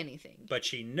say anything. But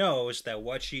she knows that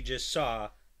what she just saw,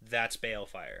 that's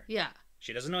balefire. Yeah.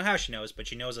 She doesn't know how she knows, but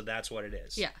she knows that that's what it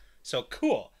is. Yeah. So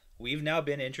cool. We've now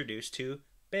been introduced to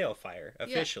balefire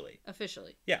officially. Yeah,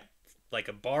 officially. Yeah. Like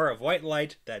a bar of white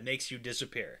light that makes you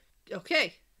disappear.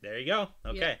 Okay. There you go.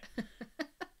 Okay. Yeah.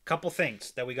 Couple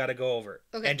things that we got to go over.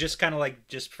 Okay. And just kind of like,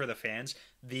 just for the fans,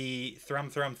 the thrum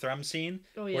scene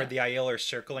where the Aiel are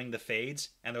circling the Fades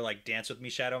and they're like, dance with me,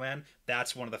 Shadow Man.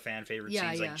 That's one of the fan favorite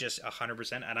scenes, like just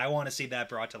 100%. And I want to see that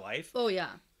brought to life. Oh, yeah.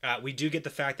 We do get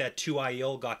the fact that 2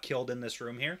 Aiel got killed in this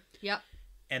room here. Yep.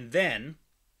 And then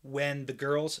when the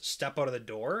girls step out of the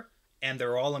door and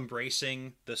they're all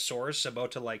embracing the source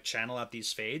about to like channel out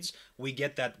these Fades, we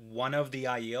get that one of the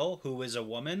Aiel, who is a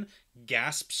woman,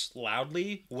 gasps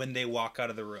loudly when they walk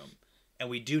out of the room. And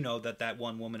we do know that that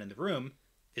one woman in the room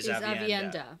is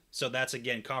Avienda. So that's,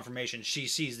 again, confirmation. She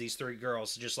sees these 3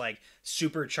 girls just like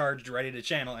supercharged, ready to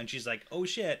channel, and she's like, oh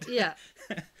shit. Yeah.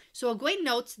 So Egwene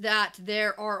notes that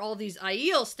there are all these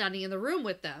Aiel standing in the room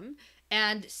with them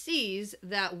and sees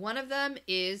that one of them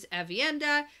is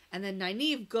Avienda, and then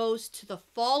Nynaeve goes to the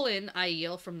fallen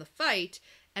Aiel from the fight,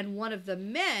 and one of the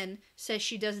men says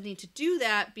she doesn't need to do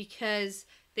that because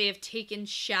they have taken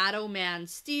Shadow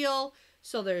Man's steel,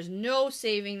 so there's no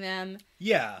saving them.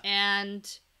 Yeah. And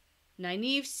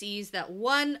Nynaeve sees that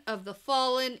one of the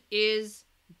fallen is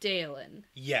Dalen.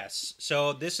 Yes.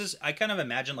 So this is, I kind of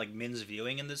imagine like Min's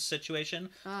viewing in this situation.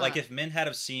 Like if Min had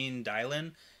have seen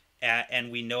Dalen,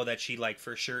 and we know that she like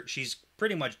for sure, she's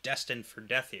pretty much destined for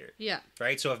death here. Yeah.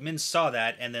 Right? So if Min saw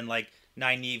that and then like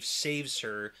Nynaeve saves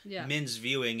her, Min's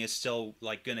viewing is still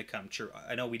like gonna come true.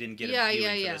 I know we didn't get a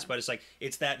viewing for this, but it's like,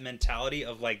 it's that mentality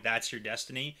of like, that's your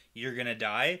destiny. You're gonna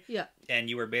die. Yeah. And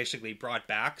you were basically brought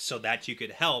back so that you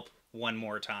could help one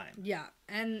more time. Yeah.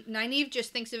 And Nynaeve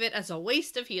just thinks of it as a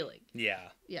waste of healing. Yeah.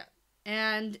 Yeah.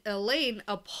 And Elaine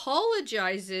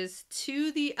apologizes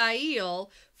to the Aiel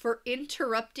for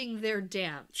interrupting their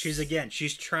dance.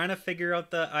 She's trying to figure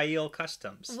out the Aiel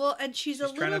customs. Well, and she's a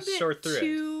little bit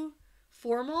too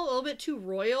formal, a little bit too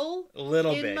royal. A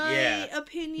little bit, in my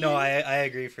opinion. No, I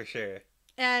agree for sure.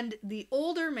 And the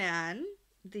older man,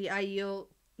 the Aiel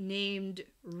named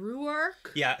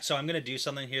Ruark. Yeah, so I'm going to do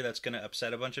something here that's going to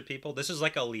upset a bunch of people. This is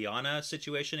like a Liana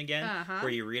situation again, where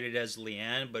you read it as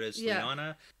Leanne, but it's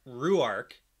Liana.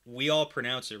 Ruark, we all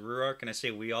pronounce it Ruark, and I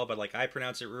say we all, but like I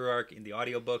pronounce it Ruark in the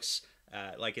audiobooks,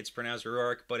 like it's pronounced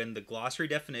Ruark, but in the glossary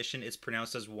definition, it's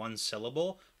pronounced as one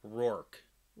syllable, Rourke.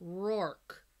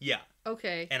 Rourke. Yeah.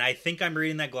 Okay. And I think I'm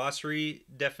reading that glossary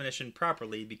definition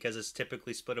properly because it's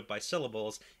typically split up by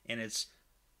syllables, and it's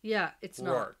it's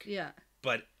Rourke. not. Yeah.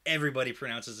 But everybody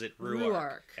pronounces it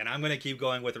Ruark. And I'm going to keep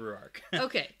going with Ruark.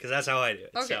 Okay. Because that's how I do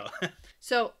it. Okay.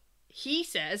 So he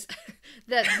says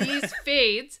that these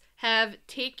Fades have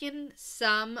taken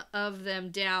some of them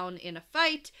down in a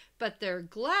fight, but they're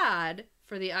glad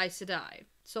for the Aes Sedai.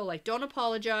 So, like, don't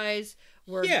apologize.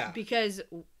 Because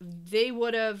they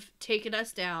would have taken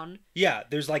us down. Yeah,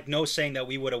 there's, like, no saying that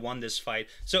we would have won this fight.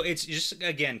 So it's just,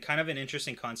 again, kind of an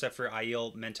interesting concept for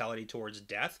Aiel mentality towards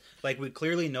death. Like, we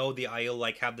clearly know the Aiel,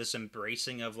 like, have this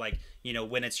embracing of, like, you know,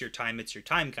 when it's your time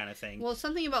kind of thing. Well,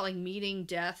 something about, like, meeting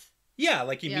death. Yeah,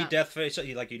 like, you meet death, so,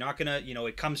 like, you're not gonna, you know,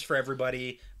 it comes for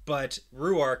everybody. But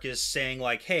Ruark is saying,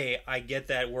 like, hey, I get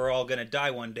that we're all going to die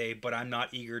one day, but I'm not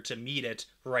eager to meet it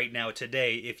right now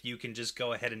today. If you can just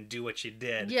go ahead and do what you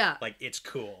did. Yeah. Like, it's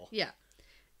cool. Yeah.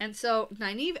 And so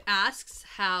Nynaeve asks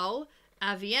how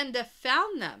Aviendha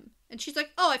found them. And she's like,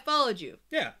 oh, I followed you.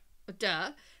 Yeah.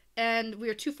 Duh. And we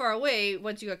were too far away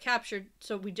once you got captured,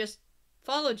 so we just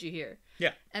followed you here.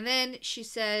 Yeah. And then she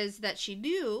says that she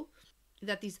knew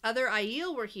that these other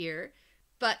Aiel were here,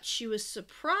 but she was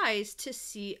surprised to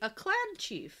see a clan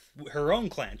chief. Her own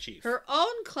clan chief. Her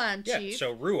own clan chief. Yeah,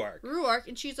 so Ruark. Ruark,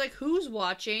 and she's like, who's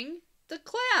watching the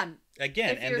clan?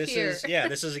 Again, and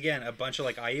this is again a bunch of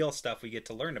like Aiel stuff we get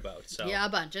to learn about. So yeah, a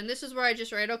bunch. And this is where I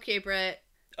just write, okay, Brett,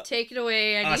 take it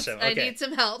away. I need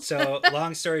some help. So,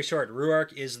 long story short,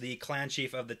 Ruark is the clan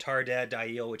chief of the Tardad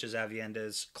Aiel, which is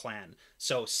Aviendha's clan.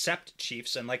 So, Sept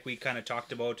chiefs, and like we kind of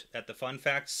talked about at the fun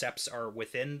fact, Septs are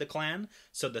within the clan.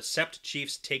 So, the Sept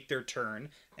chiefs take their turn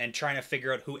and trying to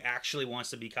figure out who actually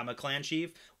wants to become a clan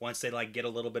chief once they like get a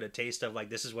little bit of taste of like,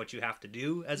 this is what you have to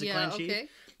do as a clan chief.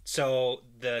 So,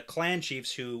 the clan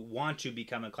chiefs who want to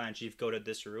become a clan chief go to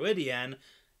this Ruidian,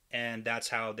 and that's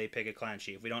how they pick a clan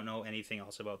chief. We don't know anything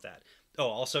else about that. Oh,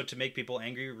 also to make people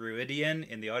angry, Ruidian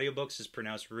in the audiobooks is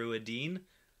pronounced Ruidine.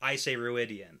 I say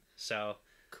Ruidian. So,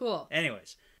 cool.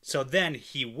 Anyways, so then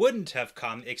he wouldn't have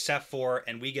come except for,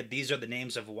 and we get these are the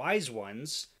names of wise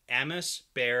ones, Amos,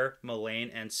 Bear,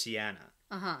 Mullane, and Sienna.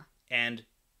 Uh-huh. And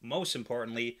most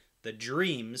importantly, the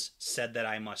dreams said that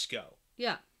I must go.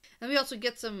 Yeah. And we also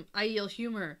get some Aiel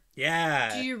humor.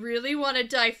 Yeah. Do you really want to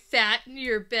die fat in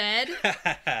your bed?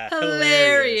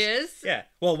 Hilarious. Yeah.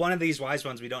 Well, one of these wise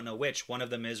ones, we don't know which. One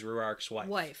of them is Ruark's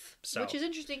wife. So. Which is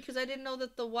interesting because I didn't know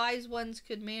that the wise ones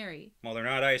could marry. Well, they're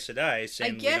not Aes Sedai,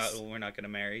 saying we're not going to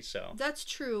marry, so. That's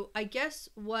true. I guess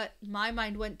what my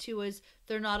mind went to is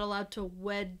they're not allowed to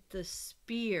wed the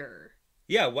spear.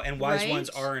 Yeah, and wise ones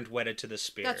aren't wedded to the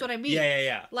spear. That's what I mean.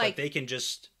 Yeah. Like, but they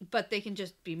can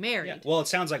just be married. Yeah. Well, it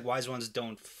sounds like wise ones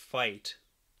don't fight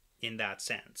in that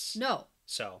sense. No.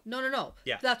 So. No.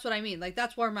 Yeah. That's what I mean. Like,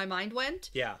 that's where my mind went.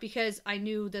 Yeah. Because I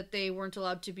knew that they weren't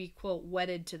allowed to be, quote,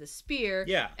 wedded to the spear.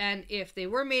 Yeah. And if they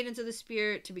were made into the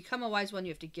spear, to become a wise one,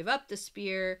 you have to give up the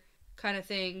spear, kind of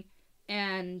thing.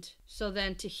 And so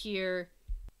then to hear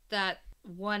that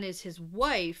one is his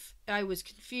wife, I was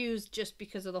confused just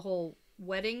because of the whole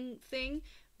wedding thing,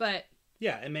 but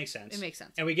yeah, it makes sense.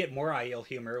 And we get more Aiel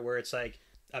humor where it's like,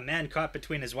 a man caught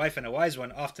between his wife and a wise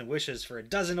one often wishes for a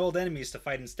dozen old enemies to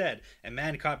fight instead. A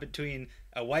man caught between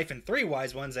a wife and 3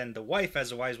 wise ones, and the wife,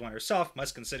 as a wise one herself,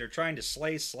 must consider trying to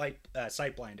slay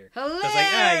Sightblinder. Hilarious! So it's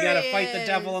like, you gotta fight the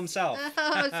devil himself.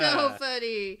 Oh, so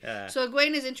funny. So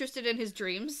Egwene is interested in his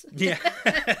dreams. Yeah.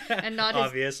 And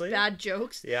not his bad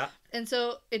jokes. Yeah. And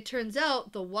so it turns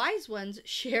out the wise ones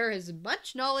share as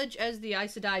much knowledge as the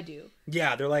Aes Sedai do.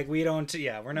 Yeah, they're like, we're not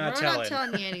telling. We're not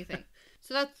telling you anything.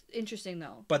 So that's interesting,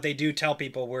 though. But they do tell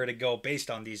people where to go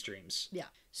based on these dreams. Yeah.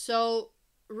 So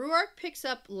Ruark picks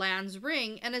up Lan's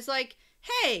ring and is like,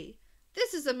 hey,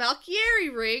 this is a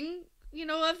Malkieri ring,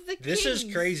 of the kings. This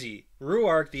is crazy.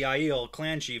 Ruark, the Aiel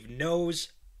clan chief, knows,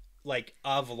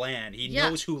 of Lan. He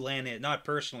knows who Lan is. Not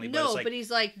personally, but but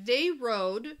he's like, they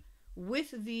rode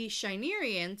with the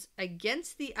Shinerians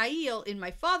against the Aiel in my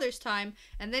father's time,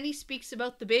 and then he speaks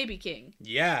about the baby king.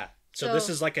 Yeah. So this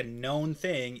is like a known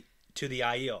thing to the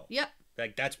Aiel. Yep.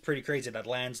 Like, that's pretty crazy that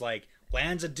Lan's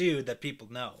a dude that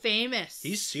people know. Famous.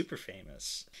 He's super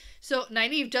famous. So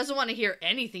Nynaeve doesn't want to hear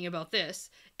anything about this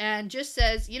and just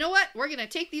says, you know what? We're going to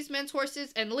take these men's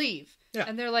horses and leave. Yeah.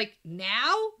 And they're like,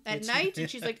 now? At night? And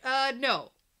she's like,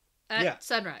 no. At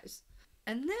sunrise.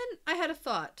 And then I had a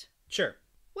thought. Sure.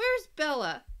 Where's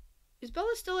Bella? Is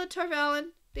Bella still at Tarvalon?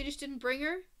 They just didn't bring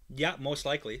her? Yeah, most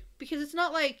likely. Because it's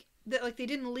not like that, like they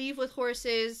didn't leave with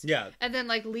horses. Yeah. And then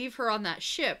like leave her on that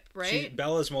ship, right?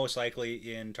 Bella's most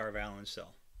likely in Tarvalon still.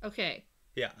 Okay.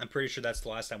 Yeah, I'm pretty sure that's the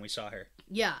last time we saw her.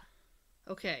 Yeah.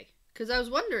 Okay. Because I was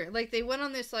wondering, like they went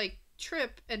on this like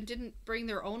trip and didn't bring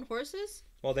their own horses?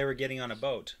 Well, they were getting on a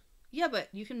boat. Yeah, but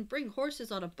you can bring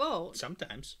horses on a boat.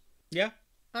 Sometimes. Yeah.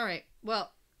 All right.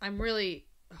 Well, I'm really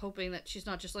hoping that she's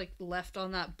not just like left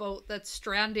on that boat that's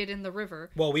stranded in the river.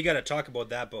 Well, we got to talk about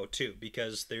that boat too,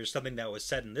 because there's something that was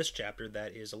said in this chapter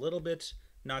that is a little bit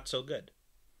not so good.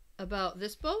 About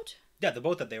this boat? Yeah, the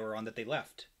boat that they were on that they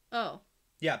left. Oh.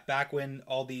 Yeah, back when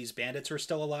all these bandits were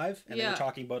still alive, and yeah. they were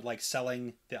talking about like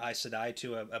selling the Aes Sedai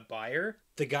to a buyer.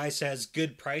 The guy says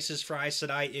good prices for Aes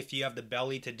Sedai if you have the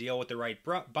belly to deal with the right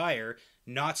buyer.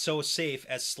 Not so safe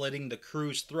as slitting the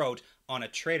crew's throat on a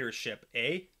trader ship,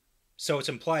 eh? So it's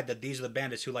implied that these are the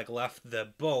bandits who like left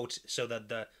the boat so that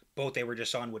the boat they were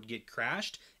just on would get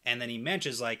crashed. And then he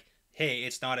mentions like, hey,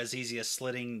 it's not as easy as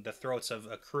slitting the throats of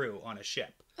a crew on a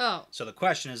ship. Oh. So the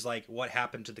question is like, what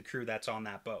happened to the crew that's on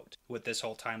that boat with this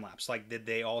whole time lapse? Like, did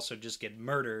they also just get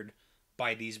murdered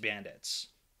by these bandits?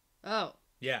 Oh.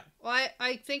 Yeah. Well,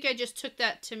 I think I just took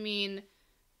that to mean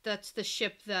that's the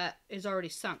ship that is already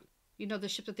sunk. You know, the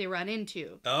ship that they ran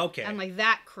into. Okay. And like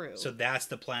that crew. So that's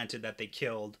the planted that they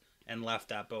killed and left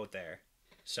that boat there.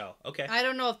 So, okay. I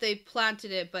don't know if they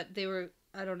planted it, but they were,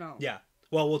 I don't know. Yeah.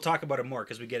 Well, we'll talk about it more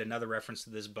because we get another reference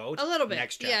to this boat. A little bit.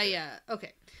 Next chapter. Yeah.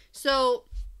 Okay. So,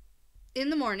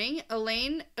 in the morning,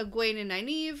 Elaine, Egwene, and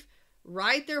Nynaeve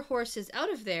ride their horses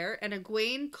out of there, and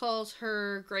Egwene calls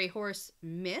her gray horse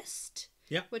Mist.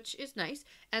 Yeah. Which is nice.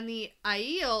 And the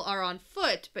Aiel are on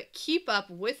foot, but keep up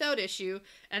without issue.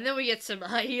 And then we get some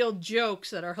Aiel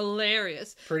jokes that are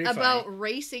hilarious. Pretty about funny.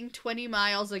 Racing 20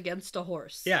 miles against a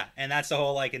horse. Yeah, and that's the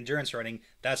whole like endurance running.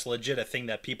 That's legit a thing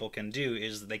that people can do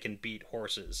is they can beat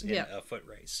horses in a foot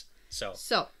race.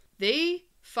 So they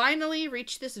finally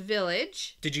reach this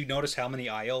village. Did you notice how many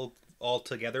Aiel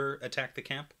altogether attacked the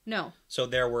camp? No. So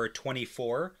there were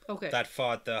 24 okay. that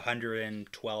fought the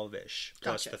 112-ish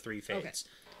plus the 3 Fades. Okay.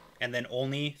 And then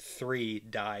only 3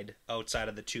 died outside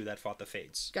of the 2 that fought the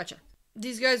Fades. Gotcha.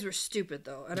 These guys were stupid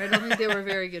though, and I don't think they were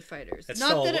very good fighters. That's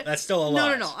still a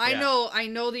lot. No. I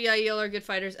know the Aiel are good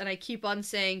fighters, and I keep on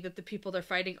saying that the people they're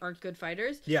fighting aren't good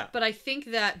fighters. Yeah. But I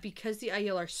think that because the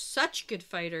Aiel are such good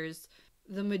fighters,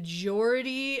 the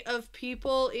majority of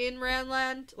people in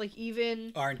Randland, like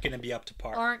even... aren't going to be up to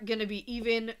par. Aren't going to be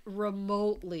even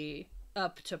remotely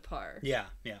up to par. Yeah.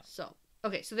 So,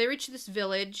 okay, so they reach this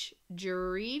village,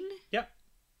 Jareen. Yep.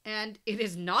 And it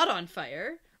is not on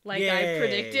fire, like Yay, I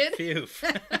predicted. Phew.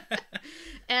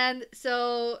 And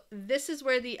so this is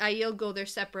where the Aiel go their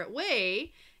separate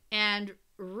way, and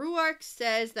Ruark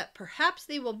says that perhaps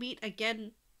they will meet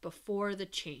again before the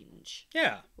change.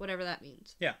 Yeah. Whatever that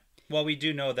means. Yeah. Well, we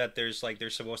do know that they're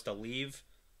supposed to leave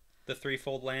the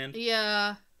Threefold Land.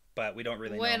 Yeah. But we don't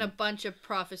really know. When a bunch of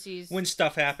prophecies... when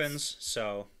stuff happens,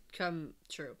 so... come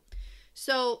true.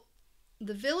 So,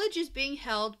 the village is being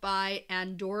held by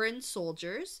Andorran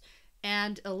soldiers,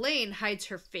 and Elaine hides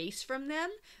her face from them,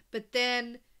 but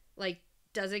then, like,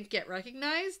 doesn't get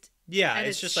recognized. Yeah, and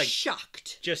it's just like...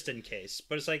 shocked. Just in case.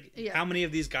 But it's like, how many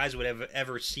of these guys would have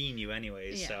ever seen you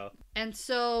anyways, so... And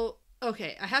so...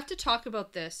 okay, I have to talk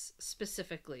about this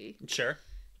specifically. Sure.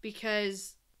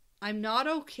 Because I'm not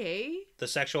okay. The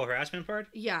sexual harassment part?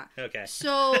 Yeah. Okay.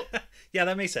 So... yeah,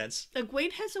 that makes sense.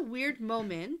 Egwene has a weird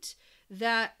moment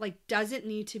that, like, doesn't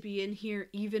need to be in here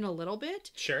even a little bit.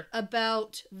 Sure.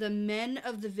 About the men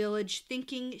of the village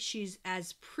thinking she's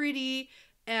as pretty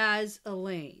as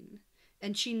Elaine.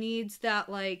 And she needs that,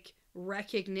 like,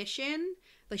 recognition.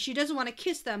 Like, she doesn't want to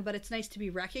kiss them, but it's nice to be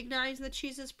recognized that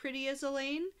she's as pretty as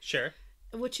Elaine. Sure.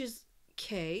 Which is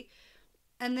okay.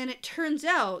 And then it turns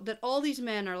out that all these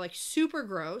men are, like, super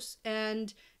gross,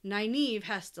 and Nynaeve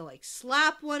has to, like,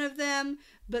 slap one of them,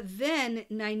 but then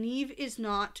Nynaeve is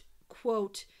not,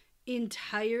 quote,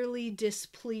 entirely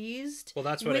displeased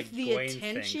that's what with the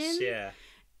attention. Thinks, yeah.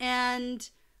 And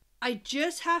I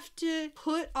just have to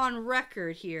put on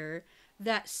record here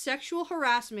that sexual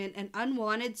harassment and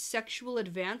unwanted sexual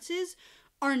advances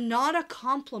are not a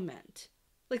compliment.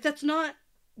 Like, that's not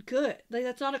good. Like,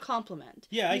 that's not a compliment.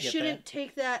 Yeah, I get that. You shouldn't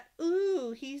take that,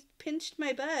 ooh, he pinched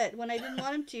my butt when I didn't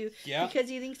want him to because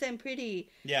he thinks I'm pretty.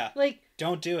 Yeah. Like,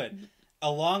 don't do it.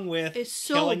 Along with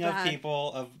killing of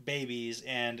people, of babies,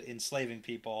 and enslaving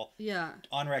people. Yeah.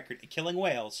 On record. Killing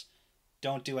whales.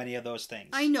 Don't do any of those things.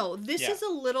 I know. This is a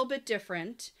little bit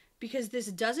different because this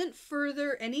doesn't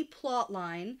further any plot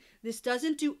line. This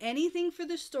doesn't do anything for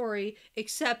the story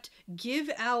except give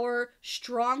our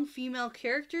strong female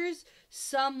characters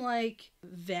some, like,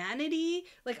 vanity.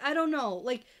 Like, I don't know.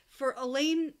 Like, for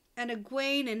Elaine and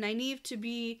Egwene and Nynaeve to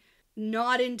be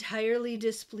not entirely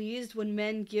displeased when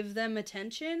men give them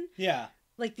attention. Yeah.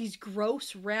 Like, these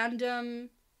gross, random,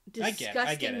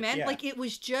 disgusting men. Yeah. Like, it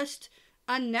was just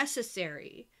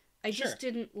unnecessary. I just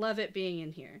didn't love it being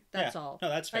in here. That's all. No,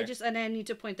 that's fair. And I need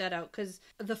to point that out, because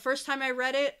the first time I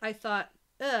read it, I thought,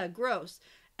 ugh, gross.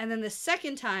 And then the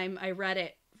second time I read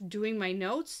it, doing my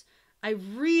notes, I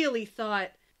really thought,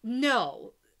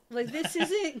 no, like, this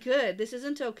isn't good. This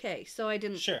isn't okay. So I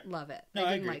didn't love it. No,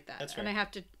 I didn't like that. That's fair. And I have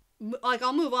to, like,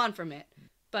 I'll move on from it,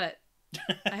 but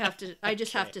I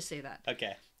just have to say that.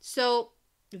 Okay. So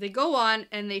they go on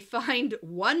and they find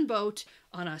one boat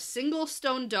on a single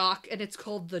stone dock, and it's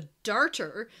called the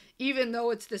Darter, even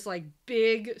though it's this, like,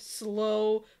 big,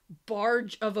 slow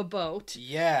barge of a boat.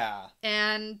 Yeah.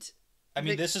 And I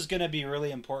mean, this is going to be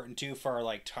really important, too, for our,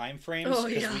 like, time frames,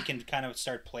 because we can kind of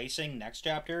start placing next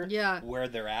chapter where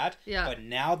they're at. Yeah. But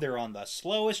now they're on the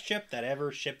slowest ship that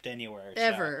ever shipped anywhere.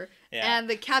 Ever. So, yeah. And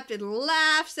the captain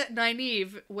laughs at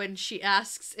Nynaeve when she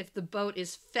asks if the boat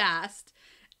is fast.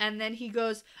 And then he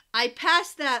goes, I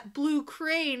passed that blue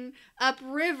crane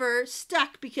upriver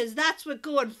stuck, because that's what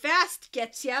going fast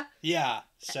gets ya. Yeah,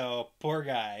 so poor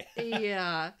guy.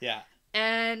 Yeah. Yeah.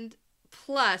 And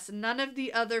plus, none of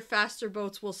the other faster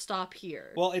boats will stop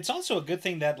here. Well, it's also a good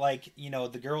thing that, like, you know,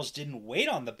 the girls didn't wait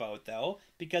on the boat, though,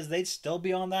 because they'd still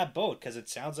be on that boat, because it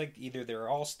sounds like either they're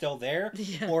all still there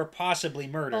or possibly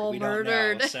murdered. All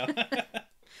murdered. Don't know, so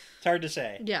it's hard to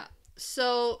say. Yeah.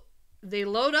 So they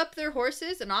load up their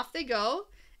horses and off they go.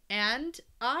 And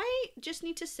I just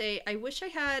need to say, I wish I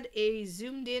had a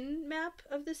zoomed in map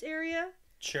of this area.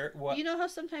 Sure. What? You know how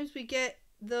sometimes we get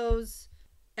those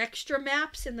extra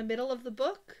maps in the middle of the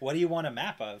book? What do you want a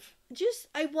map of? Just,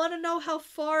 I want to know how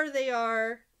far they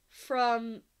are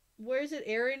from, where is it,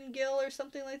 Erangel or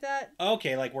something like that?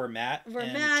 Okay, like where Matt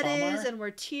is, and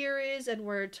where Tyr is, and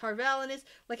where Tar Valon is.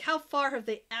 Like, how far have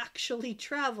they actually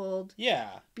traveled? Yeah.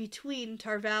 Between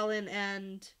Tar Valon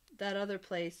and that other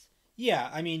place?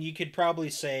 Yeah, I mean, you could probably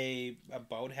say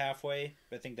about halfway.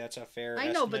 I think that's a fair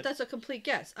estimate. know, but that's a complete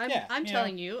guess. I'm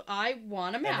telling you, I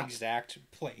want a map. An exact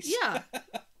place. Yeah.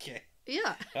 Okay.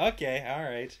 Yeah. Okay, all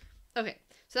right. Okay,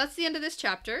 so that's the end of this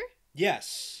chapter.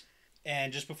 Yes.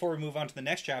 And just before we move on to the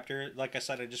next chapter, like I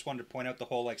said, I just wanted to point out the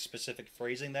whole, like, specific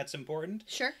phrasing that's important.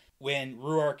 Sure. When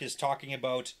Ruark is talking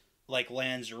about, like,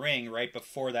 Lan's ring, right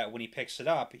before that, when he picks it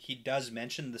up, he does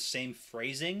mention the same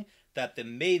phrasing that the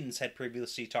maidens had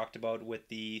previously talked about with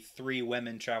the 3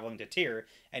 women traveling to Tyr,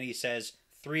 and he says,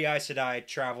 3 Aes Sedai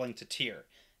traveling to Tyr.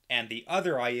 And the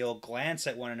other Aiel glance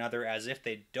at one another as if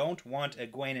they don't want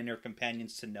Egwene and her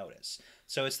companions to notice.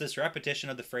 So it's this repetition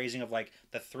of the phrasing of, like,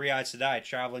 the 3 Aes Sedai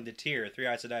traveling to Tyr, 3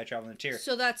 Aes Sedai traveling to Tyr.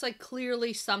 So that's, like,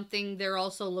 clearly something they're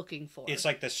also looking for. It's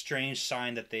like the strange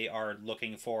sign that they are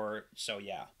looking for, so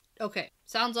yeah. Okay.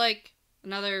 Sounds like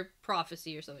another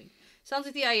prophecy or something. Sounds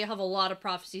like the Aiel have a lot of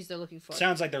prophecies they're looking for.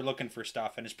 Sounds like they're looking for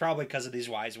stuff, and it's probably because of these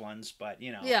wise ones, but,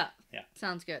 you know. Yeah.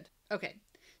 Sounds good. Okay.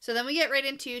 So then we get right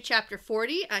into chapter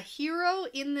 40, A Hero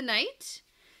in the Night.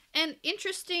 An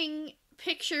interesting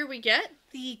picture we get,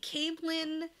 the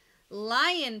Camelin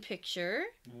lion picture.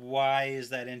 Why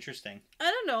is that interesting? I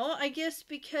don't know. I guess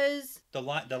because the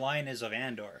lion is of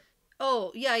Andor.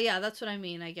 Oh, yeah, that's what I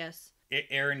mean, I guess.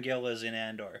 Erangel is in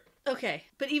Andor. Okay,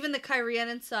 but even the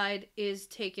Kyrianan side is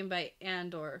taken by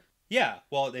Andor. Yeah,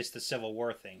 well, it's the Civil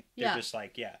War thing. They're just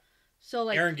like, So,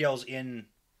 like, Erangel's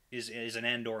is an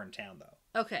Andor in town,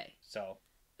 though. Okay. So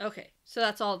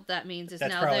that's all that means is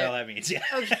that's now probably all that means, yeah.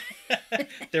 Okay.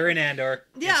 They're in Andor.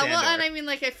 Yeah, Andor. Well, and I mean,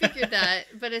 like, I figured that,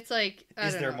 but it's like,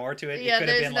 is there more to it? Yeah,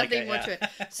 there's nothing more to it.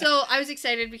 So I was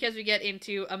excited because we get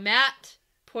into a Matt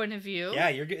point of view. Yeah,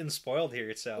 you're getting spoiled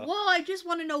here, so. Well, I just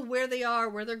want to know where they are,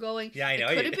 where they're going. Yeah, I know.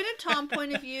 It could have been a Tom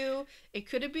point of view. It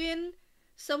could have been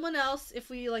someone else. If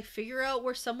we, like, figure out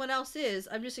where someone else is,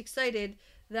 I'm just excited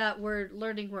that we're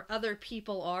learning where other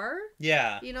people are.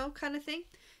 Yeah. You know, kind of thing.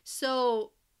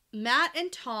 So Matt and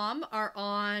Tom are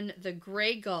on the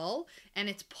Grey Gull, and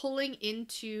it's pulling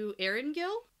into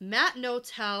Erangel. Matt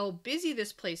notes how busy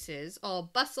this place is, all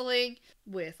bustling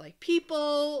with, like,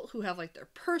 people who have, like, their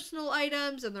personal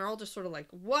items, and they're all just sort of, like,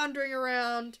 wandering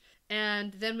around.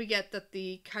 And then we get that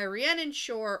the Kyrianan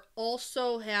shore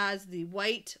also has the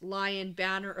white lion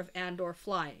banner of Andor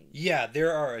flying. Yeah,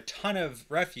 there are a ton of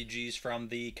refugees from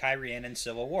the Kyrianan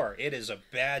Civil War. It is a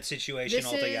bad situation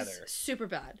altogether. This is super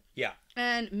bad. Yeah.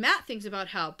 And Matt thinks about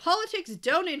how politics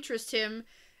don't interest him,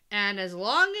 And as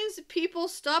long as people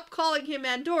stop calling him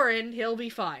Andoran, he'll be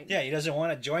fine. Yeah, he doesn't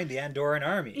want to join the Andoran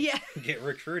army. Yeah. Get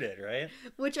recruited, right?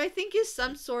 Which I think is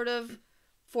some sort of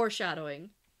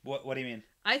foreshadowing. What do you mean?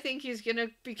 I think he's going to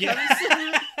become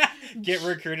Get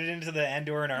recruited into the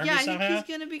Andoran army somehow? Yeah, I think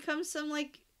he's going to become some,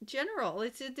 like, general.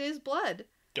 It's in his blood.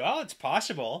 Oh, it's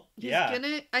possible.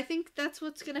 I think that's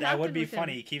what's gonna happen. That would be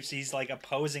funny. He's like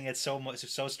opposing it so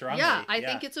strongly. Yeah, I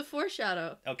think it's a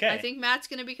foreshadow. Okay. I think Matt's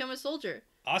gonna become a soldier.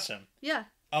 Awesome. Yeah.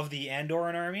 Of the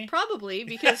Andoran army? Probably,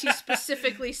 because he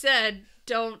specifically said,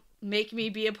 "Don't make me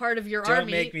be a part of your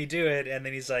army. Don't make me do it." And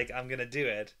then he's like, "I'm gonna do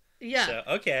it." Yeah. So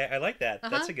okay, I like that.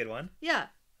 That's a good one. Yeah.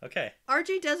 Okay.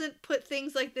 RJ doesn't put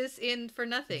things like this in for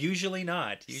nothing. Usually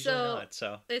not. So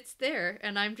it's there,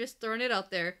 and I'm just throwing it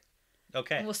out there.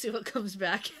 Okay. And we'll see what comes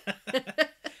back.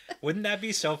 Wouldn't that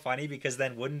be so funny? Because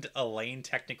then wouldn't Elaine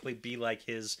technically be like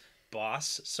his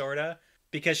boss, sorta?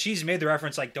 Because she's made the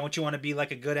reference like, don't you want to be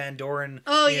like a good Andoran?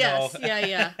 Oh, yes.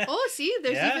 Yeah. Oh, see,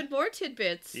 there's even more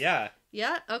tidbits. Yeah.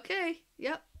 Yeah, okay.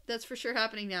 Yep, that's for sure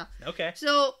happening now. Okay.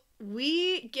 So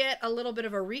we get a little bit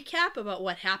of a recap about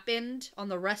what happened on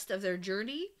the rest of their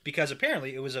journey. Because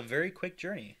apparently it was a very quick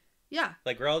journey. Yeah.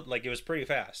 Like it was pretty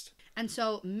fast. And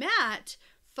so Matt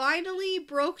finally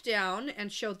broke down and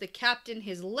showed the captain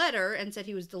his letter and said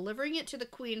he was delivering it to the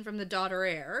queen from the daughter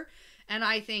heir. And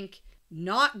I think,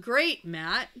 not great,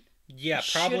 Matt. Yeah,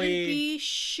 probably. Shouldn't be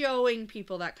showing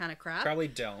people that kind of crap. Probably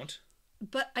don't.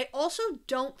 But I also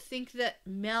don't think that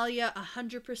Malia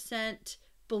 100%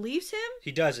 believes him.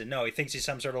 He doesn't. No, he thinks he's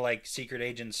some sort of like secret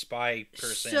agent spy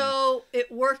person. So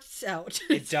it works out.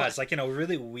 It does, like in a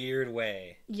really weird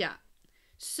way. Yeah.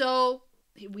 So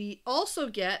we also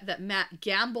get that Matt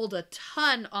gambled a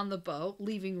ton on the boat,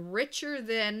 leaving richer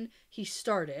than he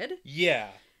started. Yeah.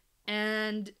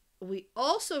 And we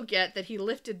also get that he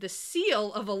lifted the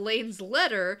seal of Elaine's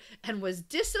letter and was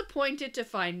disappointed to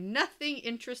find nothing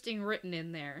interesting written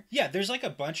in there. Yeah, there's like a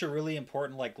bunch of really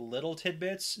important like little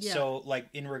tidbits. Yeah. So like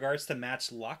in regards to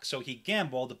Matt's luck, so he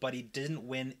gambled, but he didn't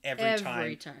win every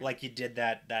time like he did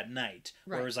that night.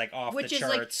 Right. Where it was like off the charts. Which is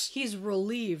like he's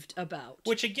relieved about.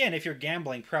 Which again, if you're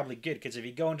gambling, probably good, because if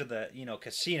you go into the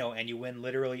casino and you win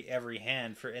literally every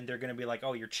hand and they're gonna be like,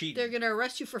 oh, you're cheating. They're gonna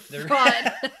arrest you for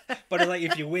fraud. But like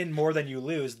if you win more than you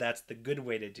lose, that's the good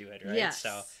way to do it, right? Yes.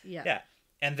 So yeah.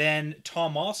 And then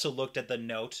Tom also looked at the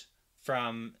note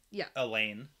from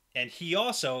Elaine, and he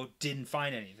also didn't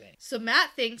find anything. So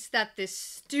Matt thinks that this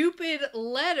stupid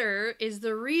letter is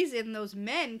the reason those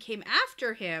men came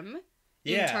after him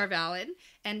in Tarvalon,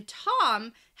 and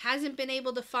Tom hasn't been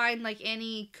able to find like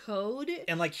any code,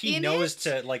 and like he knows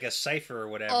to like a cipher or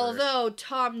whatever. Although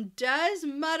Tom does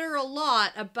mutter a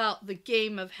lot about the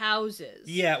game of houses.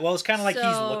 Yeah, well, it's kind of like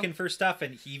he's looking for stuff,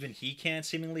 and even he can't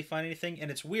seemingly find anything. And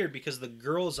it's weird because the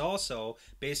girls also,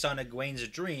 based on Egwene's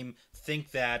dream, think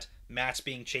that Matt's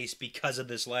being chased because of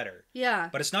this letter. Yeah,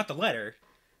 but it's not the letter;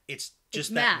 it's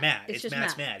just Matt. It's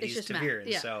Matt's mad. He's Taviran.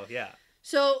 Yeah. So yeah.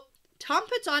 So Tom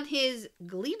puts on his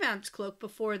Gleeman's cloak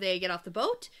before they get off the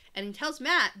boat, and he tells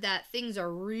Matt that things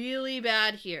are really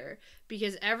bad here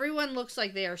because everyone looks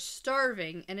like they are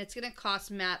starving, and it's going to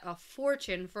cost Matt a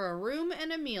fortune for a room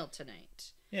and a meal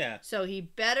tonight. Yeah. So he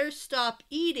better stop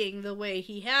eating the way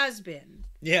he has been.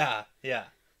 Yeah. And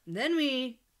then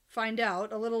we find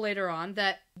out a little later on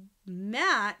that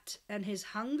Matt and his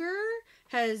hunger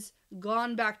has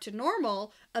gone back to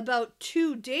normal about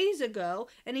 2 days ago,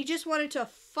 and he just wanted to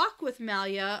fuck with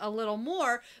Malia a little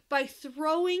more by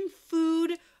throwing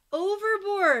food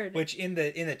overboard. Which in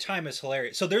the time is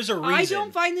hilarious. So there's a reason. I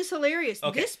don't find this hilarious.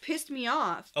 Okay. This pissed me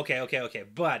off. Okay.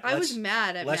 But I was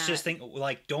mad at Matt. Let's just think,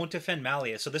 like, don't defend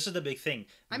Malia. So this is the big thing.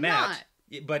 I'm not.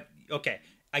 But, okay.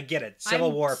 I get it.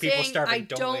 Civil War, people starving,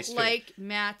 don't waste food. I don't like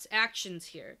Matt's actions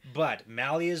here. But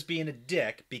Malia's being a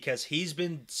dick because he's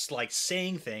been like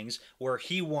saying things where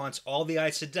he wants all the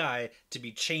Aes Sedai to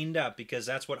be chained up because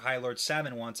that's what High Lord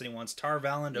Salmon wants, and he wants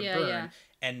Tarvalon to burn. Yeah.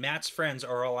 And Matt's friends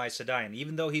are all Aes Sedai, and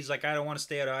even though he's like, I don't want to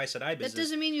stay out of Aes Sedai business. That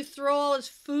doesn't mean you throw all his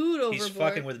food overboard. He's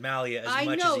fucking with Malia as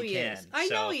much as he can. I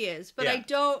know he is, but I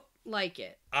don't like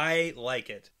it. I like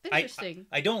it. Interesting.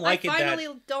 I don't like it. I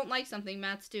finally don't like something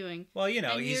Matt's doing. Well, and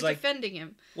he's you're like defending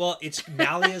him. Well, it's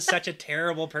Malia's such a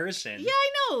terrible person. Yeah, I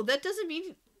know. That doesn't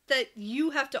mean that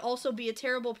you have to also be a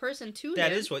terrible person too.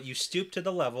 That is what you stoop to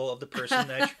the level of the person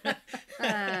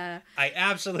that I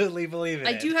absolutely believe in.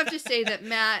 I do have to say that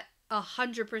Matt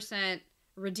 100%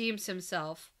 redeems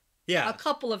himself. Yeah, a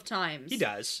couple of times. He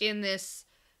does in this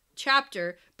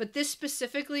chapter, but this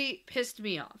specifically pissed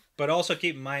me off. But also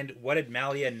keep in mind, what did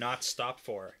Malia not stop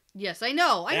for? Yes, I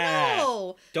know. I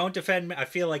know. Don't defend. I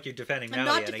feel like you're defending Malia. I'm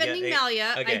not defending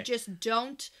Malia. Okay. I just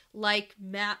don't like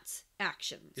Matt's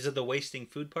actions. Is it the wasting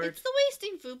food part? It's the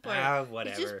wasting food part.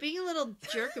 Whatever. He's just being a little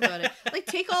jerk about it. Like,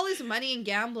 take all his money and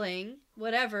gambling,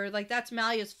 whatever. Like, that's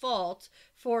Malia's fault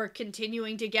for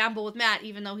continuing to gamble with Matt,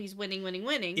 even though he's winning.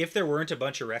 If there weren't a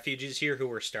bunch of refugees here who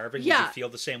were starving, would you feel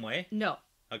the same way? No.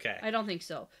 Okay. I don't think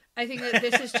so. I think that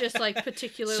this is just, like,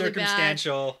 particularly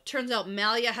circumstantial. Bad. Turns out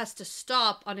Malia has to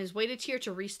stop on his way to Tyr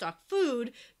to restock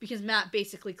food because Matt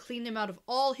basically cleaned him out of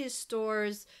all his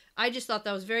stores. I just thought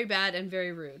that was very bad and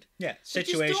very rude. Yeah,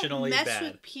 situationally just don't mess bad.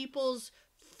 With people's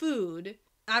food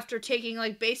after taking,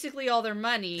 like, basically all their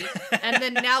money, and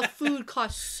then now food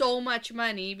costs so much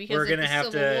money because We're of gonna the have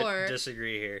Civil to War.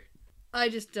 disagree here. I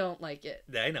just don't like it.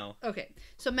 I know. Okay,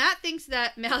 so Matt thinks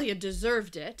that Malia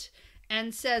deserved it,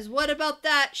 and says, "What about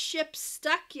that ship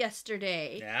stuck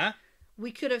yesterday? Yeah?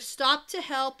 We could have stopped to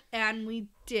help, and we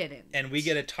didn't." And we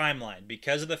get a timeline.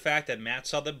 Because of the fact that Matt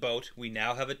saw the boat, we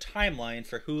now have a timeline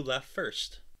for who left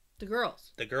first. The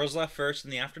girls. The girls left first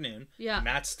in the afternoon. Yeah.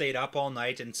 Matt stayed up all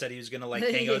night and said he was going to, like,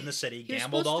 hang out in the city,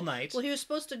 gambled all night. Well, he was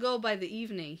supposed to go by the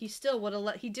evening. He still would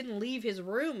have he didn't leave his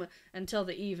room until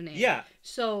the evening. Yeah.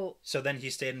 So then he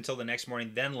stayed until the next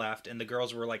morning, then left, and the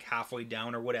girls were, like, halfway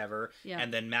down or whatever. Yeah.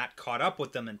 And then Matt caught up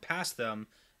with them and passed them,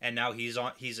 and now he's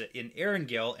in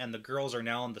Erangel, and the girls are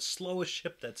now on the slowest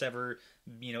ship that's ever,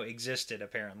 existed,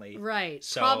 apparently. Right.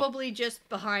 So, probably just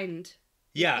behind.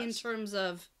 Yeah. In terms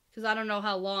of, because I don't know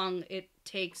how long it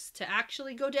takes to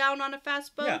actually go down on a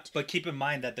fast boat. Yeah, but keep in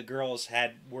mind that the girls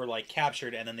were like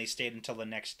captured and then they stayed until the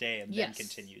next day and then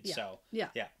continued. Yeah. So yeah,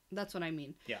 yeah, that's what I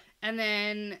mean. Yeah, and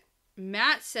then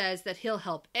Matt says that he'll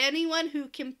help anyone who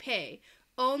can pay.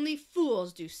 Only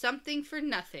fools do something for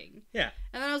nothing. Yeah,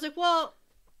 and then I was like, well,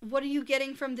 what are you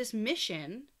getting from this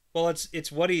mission? Well,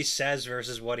 it's what he says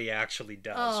versus what he actually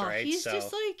does, right? He's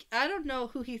just like, I don't know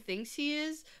who he thinks he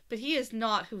is, but he is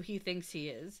not who he thinks he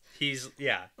is. It's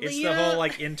the whole,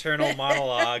 like, internal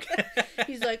monologue.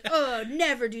 He's like,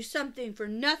 never do something for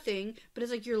nothing. But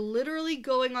it's like, you're literally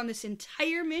going on this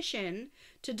entire mission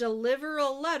to deliver a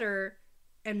letter,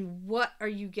 and what are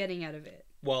you getting out of it?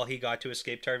 Well, he got to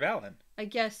escape Tarvalin. I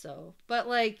guess so. But,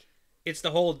 like... It's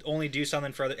the whole only do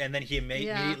something for other, and then he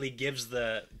immediately gives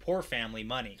the poor family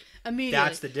money. Immediately.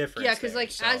 That's the difference. Yeah,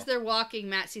 because as they're walking,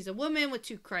 Matt sees a woman with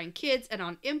 2 crying kids, and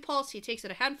on impulse, he takes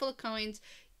out a handful of coins,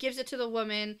 gives it to the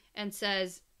woman, and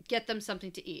says, get them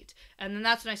something to eat. And then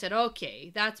that's when I said,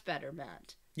 okay, that's better,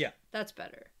 Matt. Yeah. That's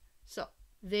better. So,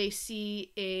 they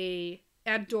see a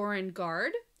Andorran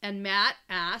guard, and Matt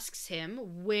asks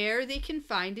him where they can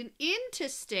find an inn to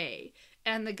stay.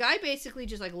 And the guy basically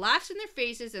just, like, laughs in their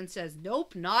faces and says,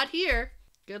 nope, not here.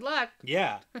 Good luck.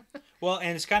 Yeah. Well,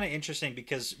 and it's kind of interesting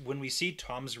because when we see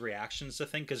Tom's reactions to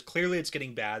things, because clearly it's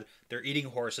getting bad. They're eating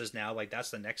horses now. Like, that's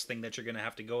the next thing that you're going to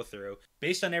have to go through.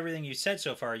 Based on everything you said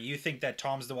so far, you think that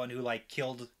Tom's the one who, like,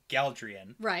 killed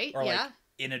Galdrian. Right, or, like,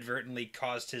 inadvertently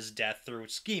caused his death through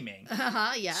scheming.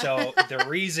 Yeah. So the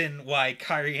reason why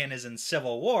Cairhien is in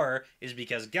civil war is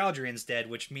because Galdrian's dead,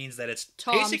 which means that it's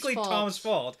basically Tom's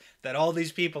fault that all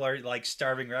these people are, like,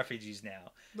 starving refugees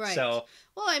now. Right. So,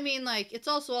 well, I mean, like, it's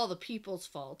also all the people's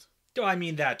fault. I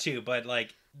mean that too, but,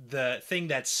 like, the thing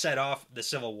that set off the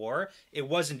civil war, it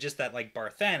wasn't just that, like,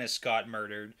 Barthanes got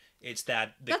murdered. It's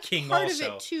that That's king part also.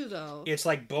 of it too, though. It's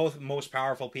like both most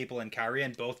powerful people in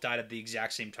Cairhien both died at the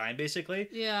exact same time, basically.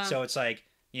 Yeah. So it's like,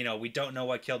 we don't know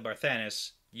what killed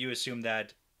Barthanes. You assume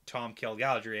that Tom killed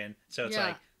Galdrian. So it's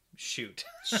like, shoot.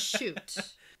 Shoot.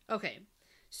 Okay.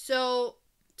 So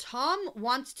Tom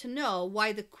wants to know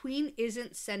why the queen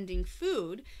isn't sending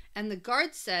food, and the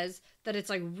guard says that it's,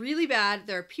 like, really bad.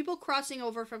 There are people crossing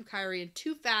over from Cairhien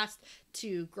too fast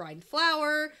to grind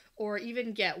flour or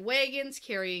even get wagons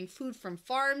carrying food from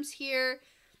farms here.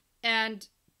 And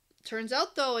turns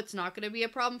out, though, it's not going to be a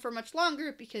problem for much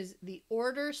longer because the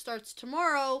order starts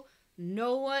tomorrow.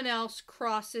 No one else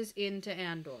crosses into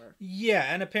Andor. Yeah,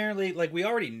 and apparently, like, we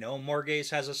already know Morghese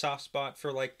has a soft spot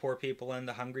for, like, poor people and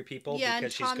the hungry people. Yeah,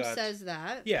 because and Tom says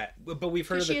that. Yeah, but we've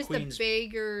heard of the Queen's... the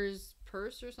beggar's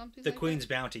purse or something. The Queen's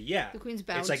bounty, yeah. The Queen's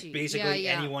bounty. It's like basically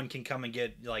anyone can come and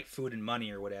get, like, food and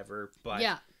money or whatever, but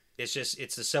it's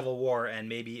the Civil War, and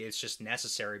maybe it's just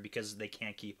necessary because they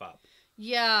can't keep up.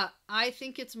 Yeah, I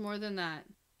think it's more than that.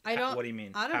 What do you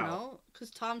mean? I don't know, because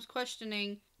Tom's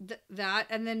questioning that,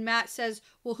 and then Matt says,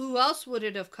 well, who else would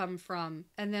it have come from?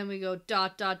 And then we go ...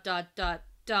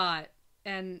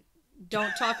 and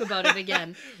don't talk about it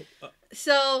again.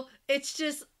 So it's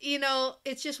just,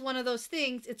 it's just one of those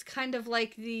things. It's kind of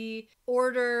like the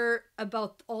order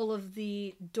about all of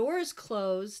the doors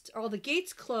closed, all the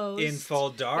gates closed. In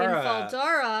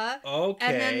Faldara. Okay.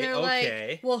 And then they're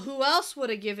like, well, who else would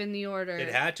have given the order?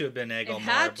 It had to have been Agelmar. It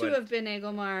had to have been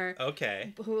Agelmar.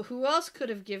 Okay. Who else could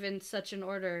have given such an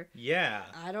order? Yeah.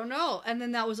 I don't know. And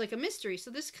then that was like a mystery.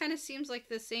 So this kind of seems like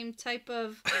the same type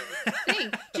of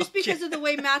thing. Just because of the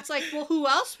way Matt's like, well, who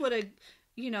else would have...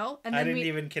 and then I didn't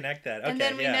even connect that. Okay, and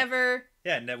then we never...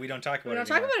 Yeah, no, we don't talk about it. We don't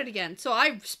talk about it again. So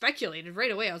I speculated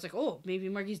right away. I was like, oh, maybe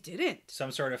Margis didn't.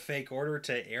 Some sort of fake order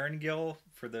to Erangel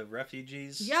for the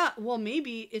refugees? Yeah, well,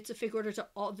 maybe it's a fake order to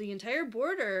the entire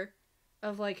border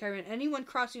of, like, anyone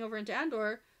crossing over into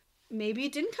Andor. Maybe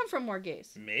it didn't come from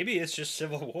Margis. Maybe it's just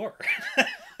civil war.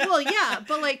 Well, yeah,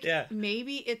 but, like,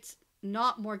 maybe it's...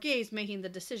 not Margis making the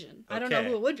decision. Okay. I don't know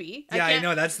who it would be. Yeah, I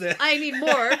know, that's the... I need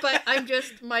more, but I'm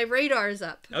just... My radar is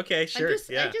up. Okay, sure,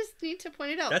 I just need to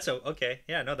point it out. That's okay.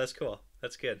 Yeah, no, that's cool.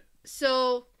 That's good.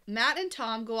 So, Matt and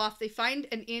Tom go off. They find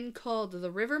an inn called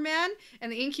the Riverman,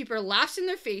 and the innkeeper laughs in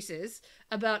their faces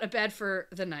about a bed for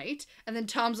the night. And then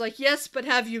Tom's like, yes, but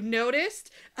have you noticed?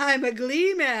 I'm a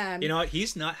glee man. You know what?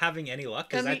 He's not having any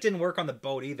luck, because that didn't work on the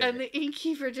boat either. And the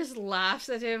innkeeper just laughs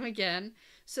at him again.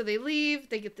 So they leave,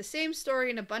 they get the same story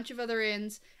in a bunch of other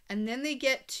inns, and then they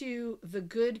get to the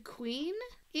Good Queen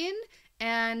Inn,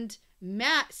 and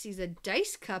Matt sees a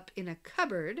dice cup in a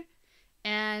cupboard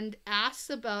and asks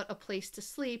about a place to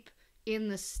sleep in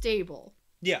the stable.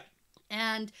 Yeah.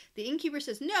 And the innkeeper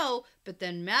says no, but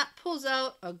then Matt pulls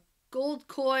out a gold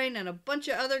coin and a bunch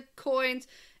of other coins,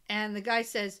 and the guy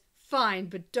says, fine,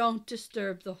 but don't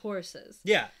disturb the horses.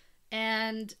 Yeah.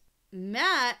 And...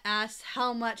 Matt asks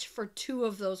how much for 2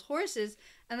 of those horses,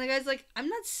 and the guy's like, I'm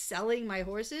not selling my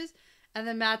horses. And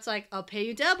then Matt's like, I'll pay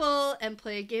you double and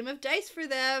play a game of dice for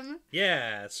them.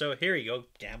 Yeah, so here you go.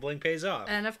 Gambling pays off.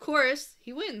 And of course,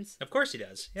 he wins. Of course he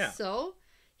does, yeah. So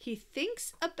he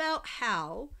thinks about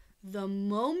how the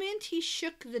moment he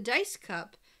shook the dice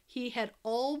cup, he had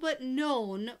all but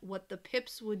known what the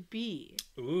pips would be.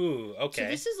 Ooh, okay. So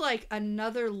this is like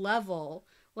another level.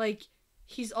 Like,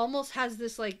 he's almost has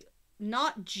this, like,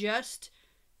 not just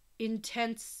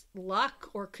intense luck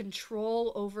or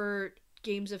control over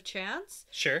games of chance.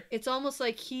 Sure. It's almost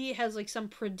like he has, like, some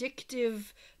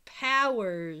predictive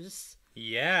powers.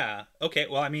 Yeah. Okay,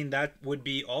 well, I mean, that would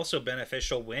be also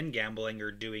beneficial when gambling or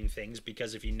doing things,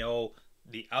 because if you know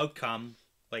the outcome,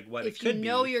 like what it could be. If you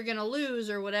know you're going to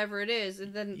lose or whatever it is,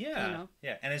 and then, Yeah,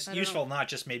 and it's useful not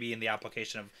just maybe in the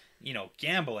application of,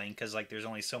 gambling, because, like, there's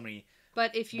only so many...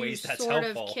 But if you sort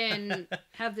of can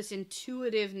have this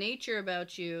intuitive nature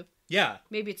about you,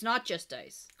 maybe it's not just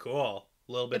dice. Cool.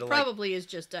 A little bit it probably is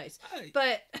just dice.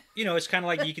 But it's kind of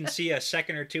like you can see a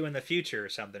second or two in the future or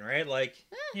something, right? Like,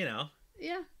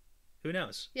 Yeah. Who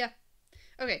knows? Yeah.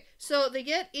 Okay, so they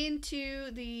get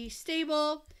into the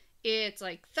stable. It's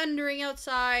like thundering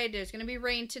outside. There's going to be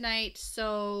rain tonight.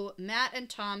 So Matt and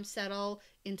Tom settle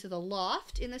into the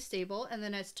loft in the stable, and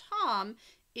then as Tom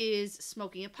is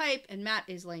smoking a pipe and Matt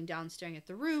is laying down staring at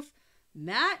the roof,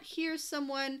 Matt hears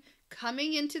someone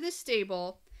coming into the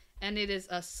stable, and it is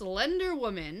a slender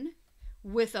woman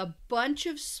with a bunch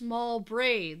of small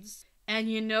braids. And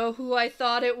you know who I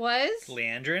thought it was?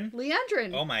 Leandrin?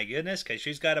 Leandrin. Oh my goodness, because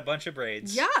she's got a bunch of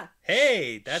braids. Yeah.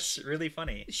 Hey, that's really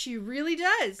funny. She really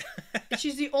does.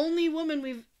 She's the only woman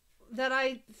I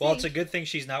think... Well, it's a good thing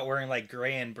she's not wearing like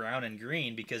gray and brown and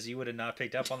green, because you would have not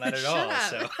picked up on that at all.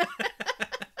 So.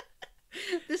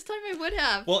 This time I would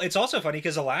have. Well, it's also funny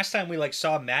because the last time we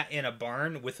saw Matt in a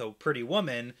barn with a pretty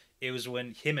woman, it was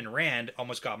when him and Rand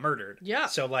almost got murdered. Yeah.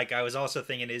 So I was also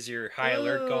thinking, is your high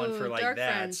alert going for that?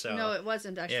 Friends. So no, it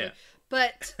wasn't actually. Yeah.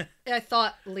 But I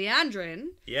thought Leandrin,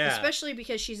 especially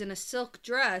because she's in a silk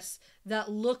dress that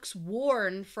looks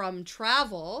worn from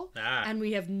travel, and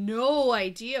we have no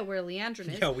idea where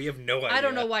Leandrin is. No, we have no idea. I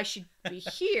don't know why she'd be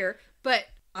here, but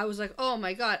I was like, oh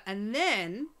my god. And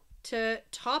then, to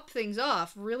top things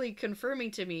off, really confirming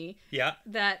to me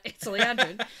that it's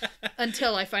Leandrin,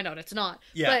 until I find out it's not.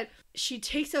 Yeah. But she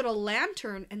takes out a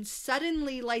lantern and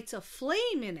suddenly lights a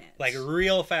flame in it. Like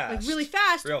real fast. Like really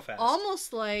fast. Real fast.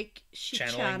 Almost like she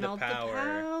channeled the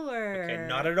power. Okay,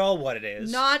 not at all all what it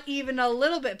is. Not even a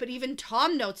little bit. But even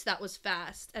Tom notes that was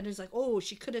fast. And is like, oh,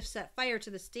 she could have set fire to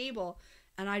the stable.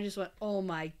 And I just went, oh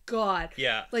my god.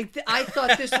 Yeah. Like, I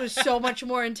thought this was so much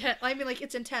more intense. I mean, like,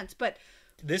 it's intense, but...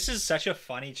 This is such a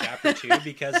funny chapter, too,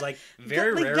 because,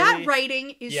 very rarely... That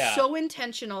writing is so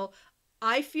intentional.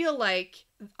 I feel like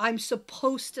I'm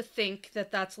supposed to think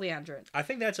that that's Leandrin. I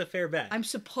think that's a fair bet. I'm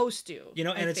supposed to. You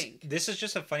know, and this is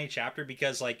just a funny chapter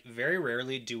because, like, very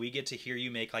rarely do we get to hear you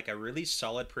make, like, a really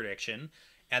solid prediction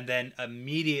and then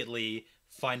immediately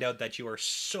find out that you are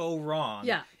so wrong.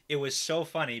 Yeah. It was so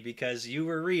funny because you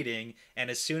were reading, and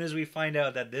as soon as we find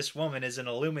out that this woman is an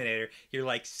Illuminator, you're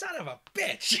like, son of a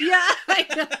bitch! Yeah, I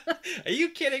know. Are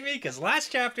you kidding me? Because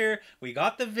last chapter, we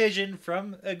got the vision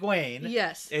from Egwene.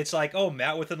 Yes. It's like, oh,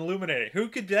 Matt with an Illuminator. Who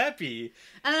could that be?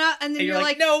 And then you're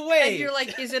like, no way! And you're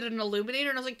like, is it an Illuminator?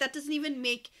 And I was like, that doesn't even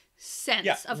make sense.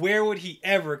 Yeah, where would he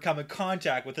ever come in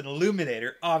contact with an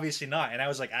Illuminator? Obviously not. And I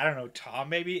was like, I don't know, Tom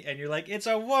maybe? And you're like, it's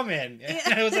a woman.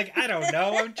 And I was like, I don't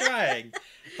know, I'm trying.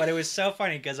 But it was so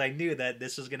funny because I knew that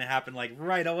this was going to happen like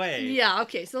right away. Yeah,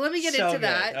 okay, so let me get into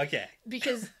that. Okay.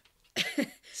 Because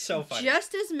so funny.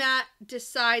 Just as Matt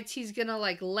decides he's going to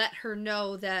like let her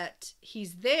know that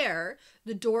he's there,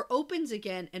 the door opens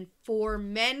again and 4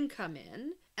 men come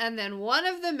in. And then one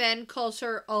of the men calls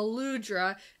her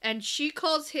Aludra, and she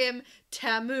calls him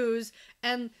Tammuz,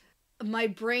 and my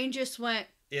brain just went,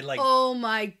 oh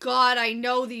my god, I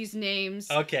know these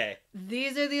names. Okay.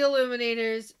 These are the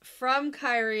Illuminators from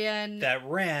Kyrian. That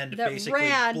Rand basically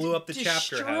blew up the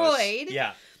chapter house.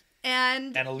 Yeah.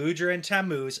 And Aludra and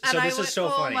Tammuz. So this is so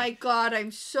funny. Oh my god, I'm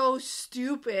so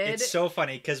stupid. It's so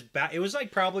funny, because it was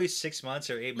like probably 6 months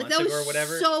or 8 months ago or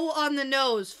whatever. So on the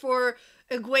nose for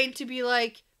Egwene to be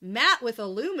like, Matt with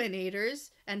Illuminators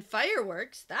and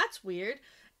fireworks, that's weird.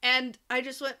 And I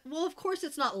just went, well, of course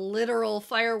it's not literal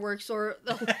fireworks or...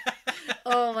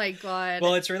 Oh my god.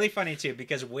 Well, it's really funny too,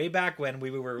 because way back when we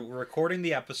were recording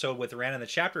the episode with Rand in the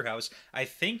chapter house, I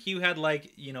think you had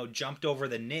jumped over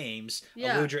the names,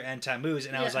 Aludra and Tammuz,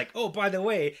 and I was like, oh, by the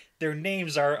way, their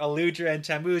names are Aludra and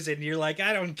Tammuz, and you're like,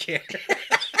 I don't care.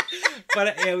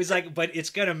 But it was like, but it's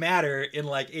gonna matter in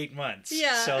like 8 months.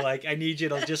 Yeah. So like, I need you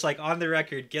to just like on the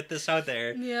record get this out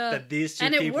there. Yeah. That these two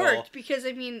people. And it worked because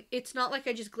I mean, it's not like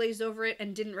I just glazed over it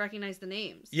and didn't recognize the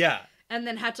names. Yeah. And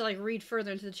then had to like read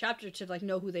further into the chapter to like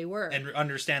know who they were and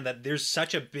understand that there's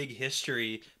such a big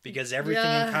history because everything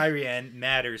in Kyrian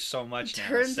matters so much.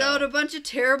 Turns out a bunch of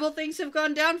terrible things have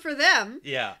gone down for them.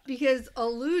 Yeah. Because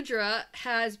Aludra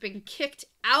has been kicked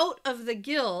out of the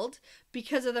guild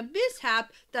because of the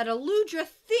mishap that Aludra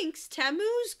thinks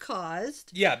Tammuz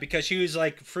caused. Yeah, because she was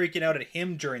like freaking out at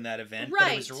him during that event. Right.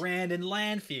 But it was Rand and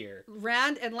Lanfear.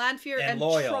 And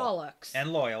Loyal. Trollocs.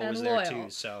 And Loyal was there too,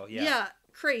 so yeah. Yeah,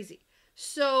 crazy.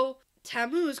 So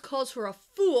Tammuz calls her a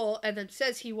fool and then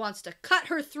says he wants to cut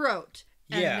her throat.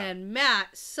 And then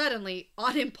Matt, suddenly,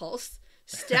 on impulse,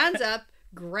 stands up,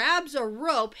 grabs a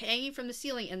rope hanging from the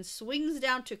ceiling and swings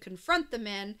down to confront the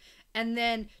men. And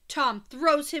then Tom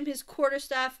throws him his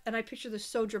quarterstaff, and I picture this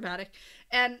so dramatic.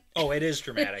 And oh, it is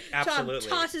dramatic, absolutely.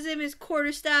 Tom tosses him his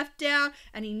quarterstaff down,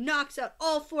 and he knocks out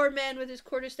all 4 men with his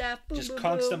quarterstaff. Boom, just boom,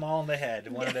 conks boom. them all in the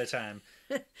head, one at a time.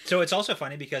 So it's also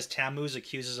funny because Tammuz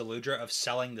accuses Aludra of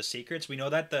selling the secrets. We know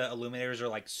that the Illuminators are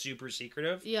like super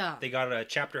secretive. Yeah. They got a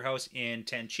chapter house in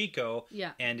Tenchico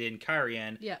and in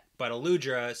Kyrian. Yeah. But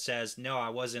Aludra says, no, I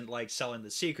wasn't like selling the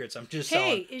secrets. I'm just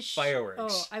selling fireworks.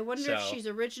 Oh, I wonder if she's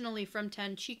originally from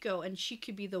Tenchico and she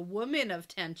could be the woman of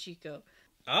Tenchico.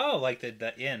 Oh, like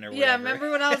the inn or whatever. Yeah,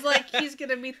 remember when I was like, he's going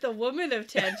to meet the woman of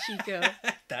Tenchico.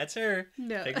 That's her.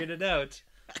 No. Figured it out.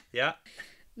 Yeah.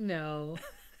 No.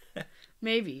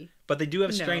 Maybe. But they do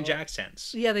have strange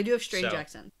accents. Yeah, they do have strange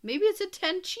accents. Maybe it's a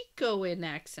Tenchicoan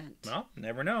accent. Well,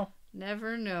 never know.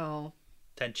 Never know.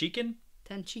 Tenchican?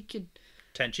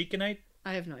 Tenchicanite?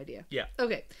 I have no idea. Yeah.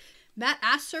 Okay. Matt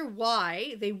asks her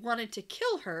why they wanted to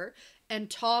kill her, and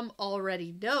Tom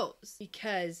already knows.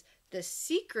 Because the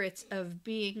secrets of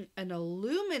being an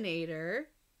Illuminator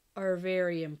are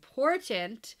very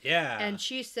important. Yeah. And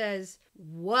she says,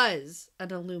 was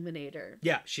an Illuminator.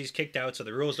 Yeah, she's kicked out, so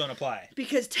the rules don't apply.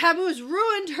 Because Tammuz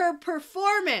ruined her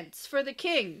performance for the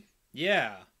king.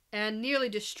 Yeah. And nearly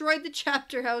destroyed the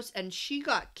chapter house, and she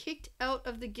got kicked out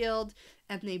of the guild,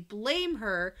 and they blame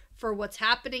her for what's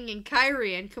happening in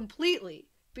Kyrian completely.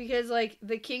 Because, like,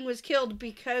 the king was killed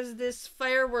because this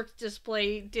fireworks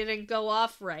display didn't go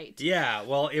off right. Yeah,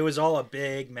 well, it was all a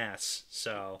big mess,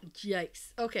 so...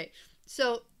 Yikes. Okay,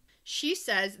 so she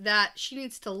says that she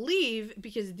needs to leave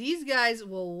because these guys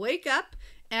will wake up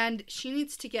and she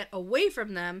needs to get away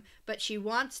from them, but she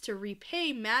wants to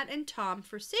repay Matt and Tom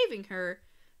for saving her,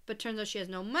 but turns out she has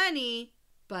no money,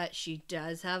 but she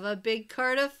does have a big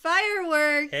cart of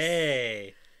fireworks.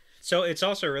 Hey! So it's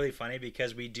also really funny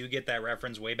because we do get that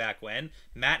reference way back when.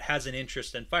 Matt has an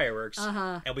interest in fireworks.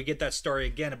 And we get that story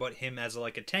again about him as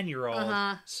like a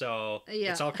 10-year-old. So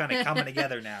it's all kind of coming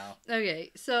together now.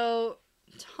 Okay, so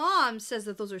Tom says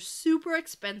that those are super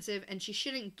expensive and she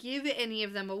shouldn't give any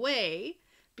of them away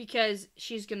because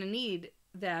she's going to need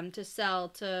them to sell,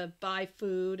 to buy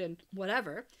food and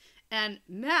whatever. And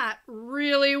Matt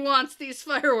really wants these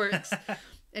fireworks.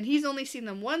 And he's only seen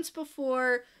them once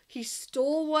before. He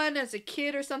stole one as a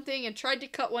kid or something and tried to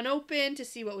cut one open to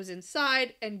see what was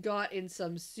inside and got in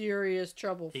some serious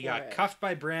trouble for it. He got cuffed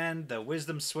by Bran, the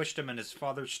wisdom switched him, and his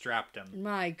father strapped him.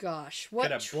 My gosh, what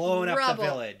could have blown up the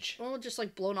village. Well, just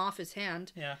like blown off his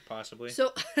hand. Yeah, possibly.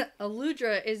 So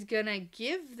Aludra is gonna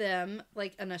give them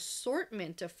like an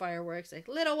assortment of fireworks, like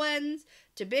little ones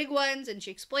to big ones, and she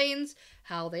explains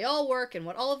how they all work and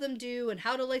what all of them do and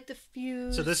how to light the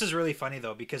fuse. So this is really funny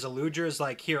though, because Aludra is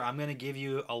like, here, I'm gonna give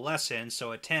you a lesson,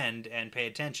 so attend and pay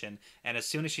attention. And as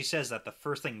soon as she says that, the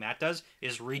first thing Matt does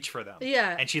is reach for them.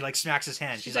 Yeah. And she like smacks his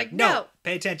hand. She's like, no,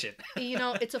 pay attention. You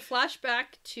know, it's a flashback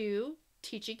to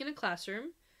teaching in a classroom,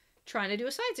 trying to do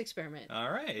a science experiment. All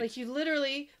right. Like you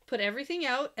literally put everything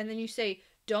out and then you say,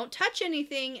 don't touch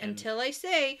anything until I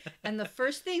say, and the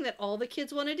first thing that all the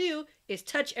kids want to do is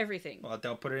touch everything. Well,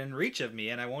 don't put it in reach of me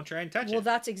and I won't try and touch it. Well,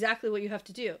 that's exactly what you have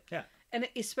to do. Yeah. And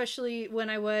especially when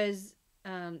I was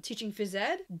teaching phys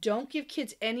ed, don't give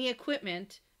kids any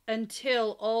equipment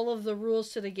until all of the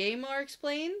rules to the game are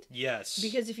explained. Yes.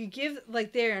 Because if you give,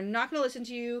 like, they're not going to listen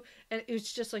to you, and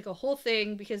it's just like a whole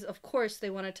thing, because of course they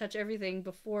want to touch everything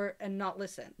before and not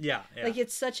listen. Yeah. Like,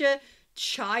 it's such a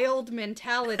child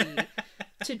mentality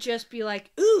to just be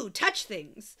like, ooh, touch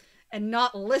things, and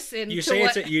not listen you to say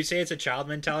what... You say it's a child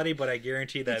mentality, but I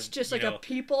guarantee that it's just like a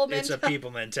people mentality. It's a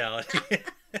people mentality.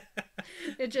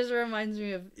 It just reminds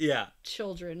me of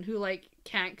children who, like,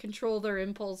 can't control their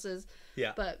impulses.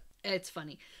 Yeah. But it's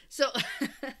funny. So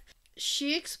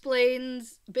she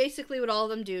explains basically what all of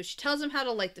them do. She tells them how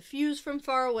to light the fuse from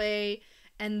far away.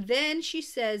 And then she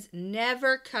says,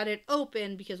 never cut it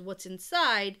open because what's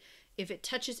inside, if it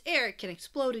touches air, it can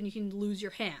explode and you can lose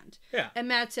your hand. Yeah. And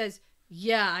Matt says,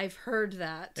 yeah, I've heard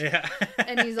that. Yeah.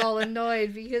 And he's all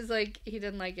annoyed because, like, he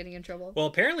didn't like getting in trouble. Well,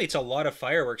 apparently it's a lot of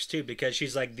fireworks, too, because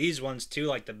she's like, these ones, too,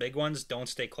 like the big ones, don't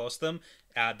stay close to them.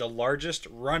 The largest,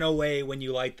 run away when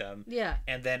you light them. Yeah.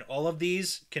 And then all of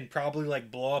these can probably,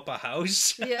 like, blow up a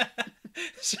house. Yeah.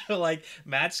 So, like,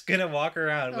 Matt's gonna walk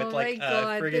around with, like,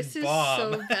 a friggin' bomb. This is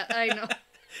so bad. I know.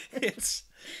 It's...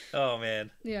 Oh,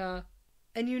 man. Yeah.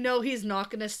 And you know he's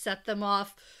not gonna set them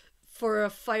off for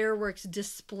a fireworks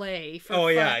display. For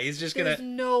fun. Yeah, he's just gonna... There's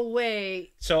no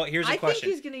way. So here's a question. I think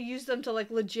he's gonna use them to,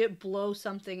 like, legit blow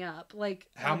something up, like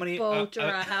how many boat or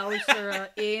a house or a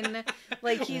inn.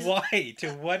 Like he's... Why?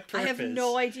 To what purpose? I have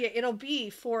no idea. It'll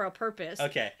be for a purpose.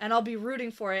 Okay. And I'll be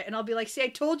rooting for it, and I'll be like, "See, I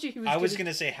told you he was." I was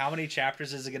gonna say, how many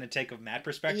chapters is it gonna take of Matt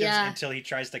perspectives until he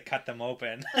tries to cut them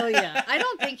open? Oh yeah, I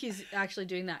don't think he's actually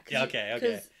doing that. Okay.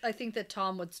 Because I think that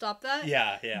Tom would stop that.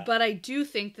 Yeah. But I do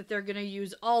think that they're gonna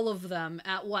use all of them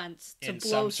at once to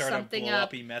blow some sort something of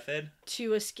blow-up-y up method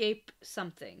to escape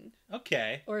something.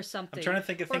 Okay. Or something. I'm trying to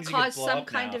think of things or you could cause blow some up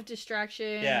kind now. of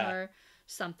distraction. Yeah. Or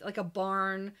something like a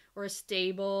barn or a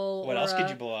stable. What else could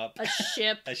you blow up? A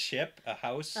ship. A ship. A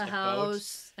house. A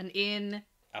house. An inn.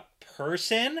 A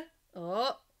person.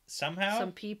 Oh. Somehow.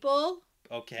 Some people.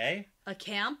 Okay. A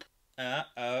camp.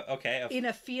 Okay. In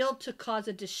a field to cause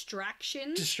a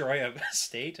distraction. Destroy a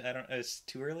state. I don't. It's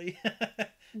too early.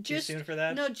 Too soon for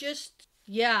that. No, just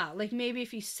like maybe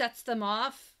if he sets them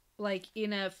off, like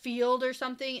in a field or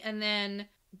something, and then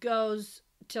goes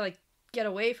to like get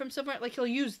away from somewhere, like he'll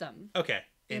use them. Okay.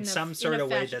 In some sort of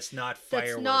way that's not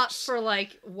fireworks. That's not for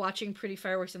like watching pretty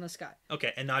fireworks in the sky.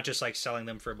 Okay, and not just like selling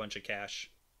them for a bunch of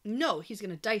cash. No, he's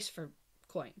gonna dice for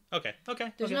coin. Okay.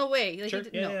 There's no way. Like, sure.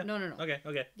 No.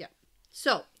 Okay. Yeah.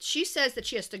 So she says that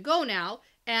she has to go now,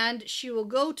 and she will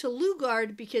go to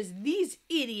Lugard because these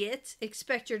idiots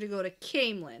expect her to go to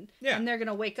Camelin. Yeah. And they're going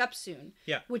to wake up soon.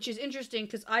 Yeah. Which is interesting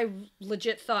because I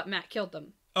legit thought Matt killed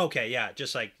them. Okay, yeah.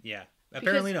 Just like,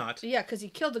 apparently not. Yeah, because he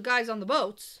killed the guys on the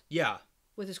boats. Yeah.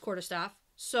 With his quarterstaff.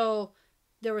 So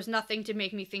there was nothing to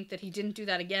make me think that he didn't do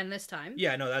that again this time.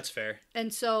 Yeah, no, that's fair.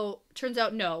 And so, turns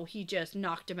out, no, he just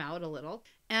knocked him out a little.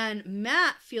 And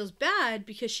Matt feels bad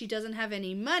because she doesn't have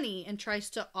any money and tries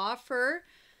to offer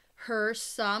her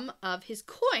some of his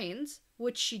coins,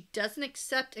 which she doesn't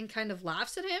accept and kind of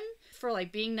laughs at him for,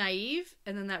 like, being naive.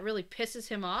 And then that really pisses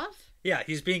him off. Yeah,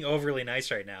 he's being overly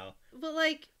nice right now. But,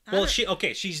 like... Well,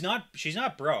 she's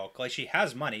not broke. Like, she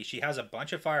has money. She has a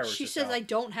bunch of fireworks. She says, I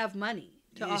don't have money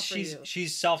to offer you.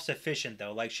 She's self-sufficient,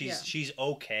 though. Like, she's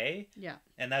okay. Yeah.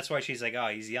 And that's why she's like, oh,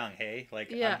 he's young, hey?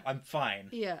 Like, I'm fine.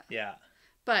 Yeah. Yeah.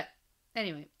 But,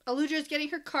 anyway, Aludra is getting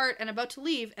her cart and about to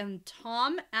leave, and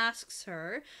Tom asks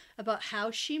her about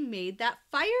how she made that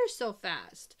fire so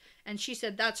fast. And she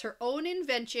said that's her own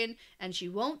invention and she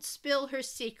won't spill her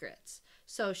secrets.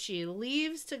 So she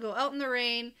leaves to go out in the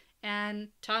rain, and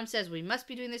Tom says we must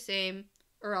be doing the same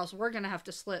or else we're going to have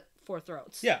to slit 4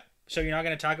 throats. Yeah. So you're not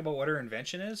going to talk about what her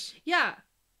invention is? Yeah.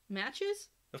 Matches?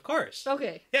 Of course.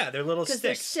 Okay. Yeah, they're little sticks.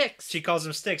 They're sticks. She calls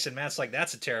them sticks, and Matt's like,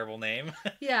 that's a terrible name.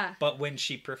 Yeah. But when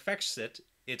she perfects it,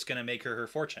 it's going to make her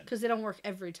fortune. Because they don't work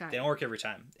every time. They don't work every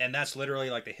time. And that's literally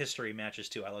like the history matches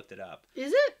too. I looked it up.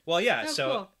 Is it? Well, yeah. Oh, so,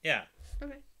 cool. yeah.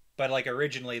 Okay. But like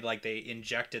originally, like they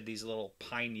injected these little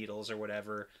pine needles or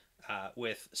whatever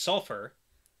with sulfur.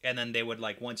 And then they would,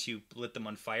 like, once you lit them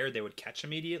on fire, they would catch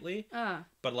immediately.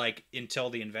 But, like,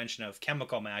 until the invention of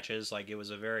chemical matches, like, it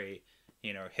was a very,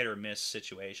 hit or miss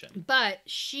situation. But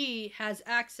she has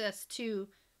access to,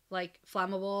 like,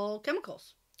 flammable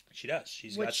chemicals. She does.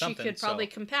 She's got something. Which she could probably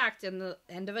compact in the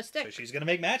end of a stick. So she's going to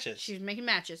make matches. She's making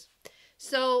matches.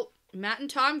 So Matt and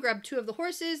Tom grab 2 of the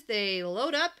horses. They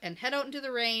load up and head out into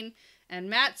the rain. And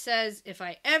Matt says, if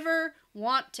I ever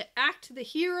want to act the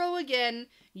hero again,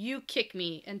 you kick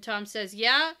me. And Tom says,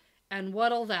 yeah, and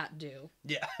what'll that do?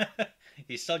 Yeah.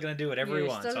 He's still going to do whatever he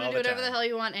wants. He's still going to do whatever the hell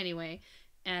you want anyway.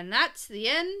 And that's the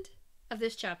end of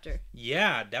this chapter.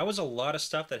 Yeah, that was a lot of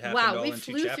stuff that happened all in 2 chapters.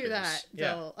 Wow, we flew through that,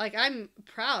 though. Like, I'm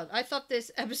proud. I thought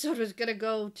this episode was going to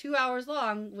go 2 hours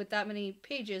long with that many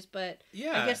pages, but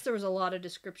I guess there was a lot of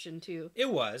description, too. It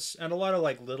was, and a lot of,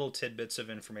 like, little tidbits of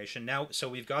information. Now, so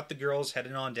we've got the girls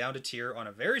heading on down to Tyr on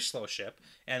a very slow ship,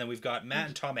 and then we've got Matt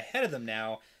and Tom ahead of them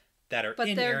now that are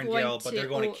in Arendelle, but they're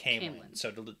going to Camelin,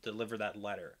 so to deliver that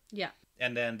letter. Yeah.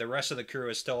 And then the rest of the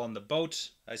crew is still on the boat,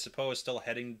 I suppose, still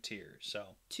heading to Tyr,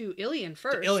 so... To Ilion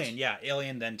first. To Ilion, yeah.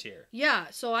 Ilion, then Tyr. Yeah,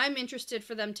 so I'm interested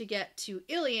for them to get to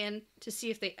Ilion to see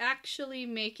if they actually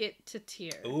make it to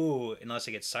Tyr. Ooh, unless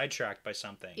they get sidetracked by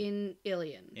something. In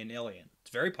Ilion. It's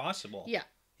very possible. Yeah.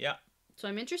 Yeah. So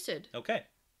I'm interested. Okay.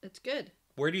 It's good.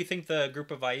 Where do you think the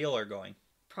group of Aiel are going?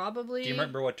 Probably... Do you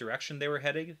remember what direction they were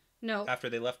heading? No.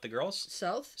 After they left the girls?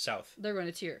 South. South. They're going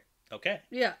to Tyr. Okay.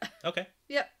 Yeah. Okay.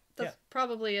 Yep. That's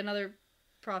probably another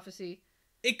prophecy.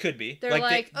 It could be. They're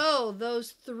like, oh, those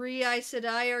 3 Aes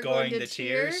Sedai are going to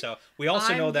Tyr. So we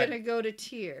also know that I'm going to go to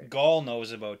Tyr. Gaul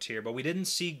knows about Tyr, but we didn't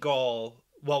see Gaul.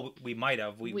 Well, we might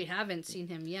have. We haven't seen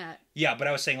him yet. Yeah, but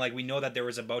I was saying, like, we know that there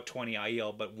was about 20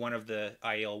 Aiel, but one of the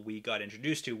Aiel we got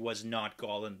introduced to was not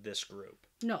Gaul in this group.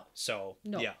 No. So,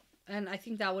 no. Yeah. And I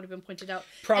think that would have been pointed out.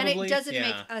 Probably, and it doesn't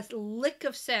make a lick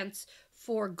of sense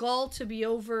for Gaul to be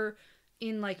over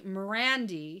in, like,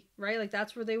 Morandi, right? Like,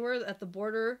 that's where they were, at the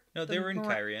border. No, they were in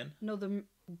Cairhien. No, the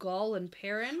Gaul and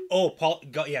Perrin. Oh,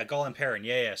 Gaul and Perrin.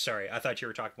 Yeah, sorry. I thought you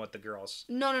were talking about the girls.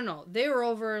 No. They were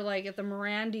over, like, at the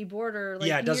Morandi border.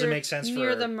 Like, it doesn't make sense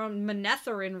near the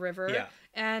Manetherin River. Yeah.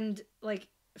 And, like,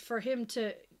 for him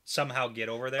to... somehow get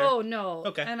over there? Oh, no.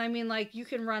 Okay. And I mean, like, you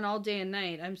can run all day and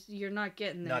night. You're not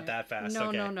getting there. Not that fast. No,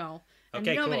 okay. No. And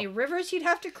okay, you know cool. how many rivers you'd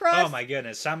have to cross? Oh my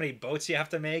goodness. How many boats you have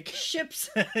to make? Ships.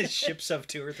 Ships of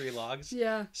 2 or 3 logs.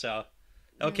 Yeah. So,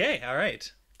 okay. All right.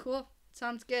 Cool.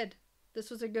 Sounds good. This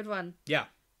was a good one. Yeah.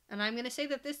 And I'm going to say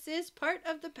that this is part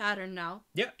of the pattern now.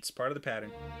 Yeah, it's part of the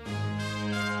pattern.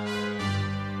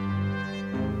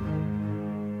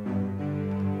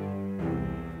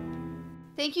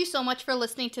 Thank you so much for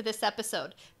listening to this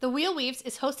episode. The Wheel Weaves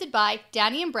is hosted by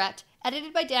Danny and Brett,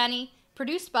 edited by Danny,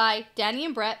 produced by Danny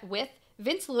and Brett with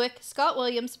Vince Lewick, Scott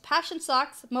Williams, Passion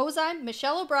Socks, Mozyme,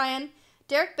 Michelle O'Brien,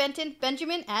 Derek Benton,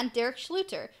 Benjamin, and Derek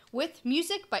Schluter, with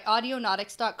music by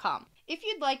Audionautics.com. If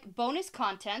you'd like bonus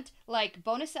content, like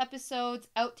bonus episodes,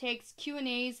 outtakes,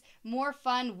 Q&As, more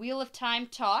fun Wheel of Time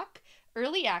talk,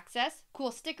 early access,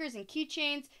 cool stickers and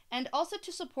keychains, and also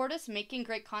to support us making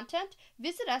great content,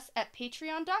 visit us at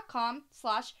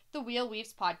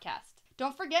patreon.com/thewheelweavespodcast.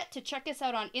 Don't forget to check us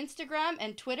out on Instagram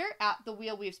and Twitter at The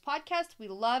Wheel Weaves Podcast. We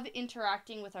love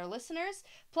interacting with our listeners.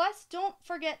 Plus, don't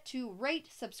forget to rate,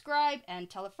 subscribe,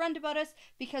 and tell a friend about us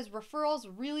because referrals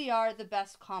really are the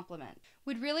best compliment.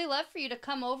 We'd really love for you to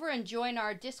come over and join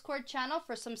our Discord channel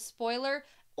for some spoiler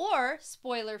or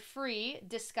spoiler-free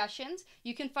discussions.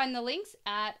 You can find the links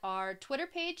at our Twitter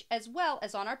page as well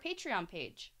as on our Patreon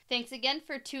page. Thanks again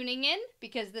for tuning in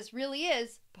because this really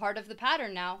is part of the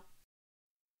pattern now.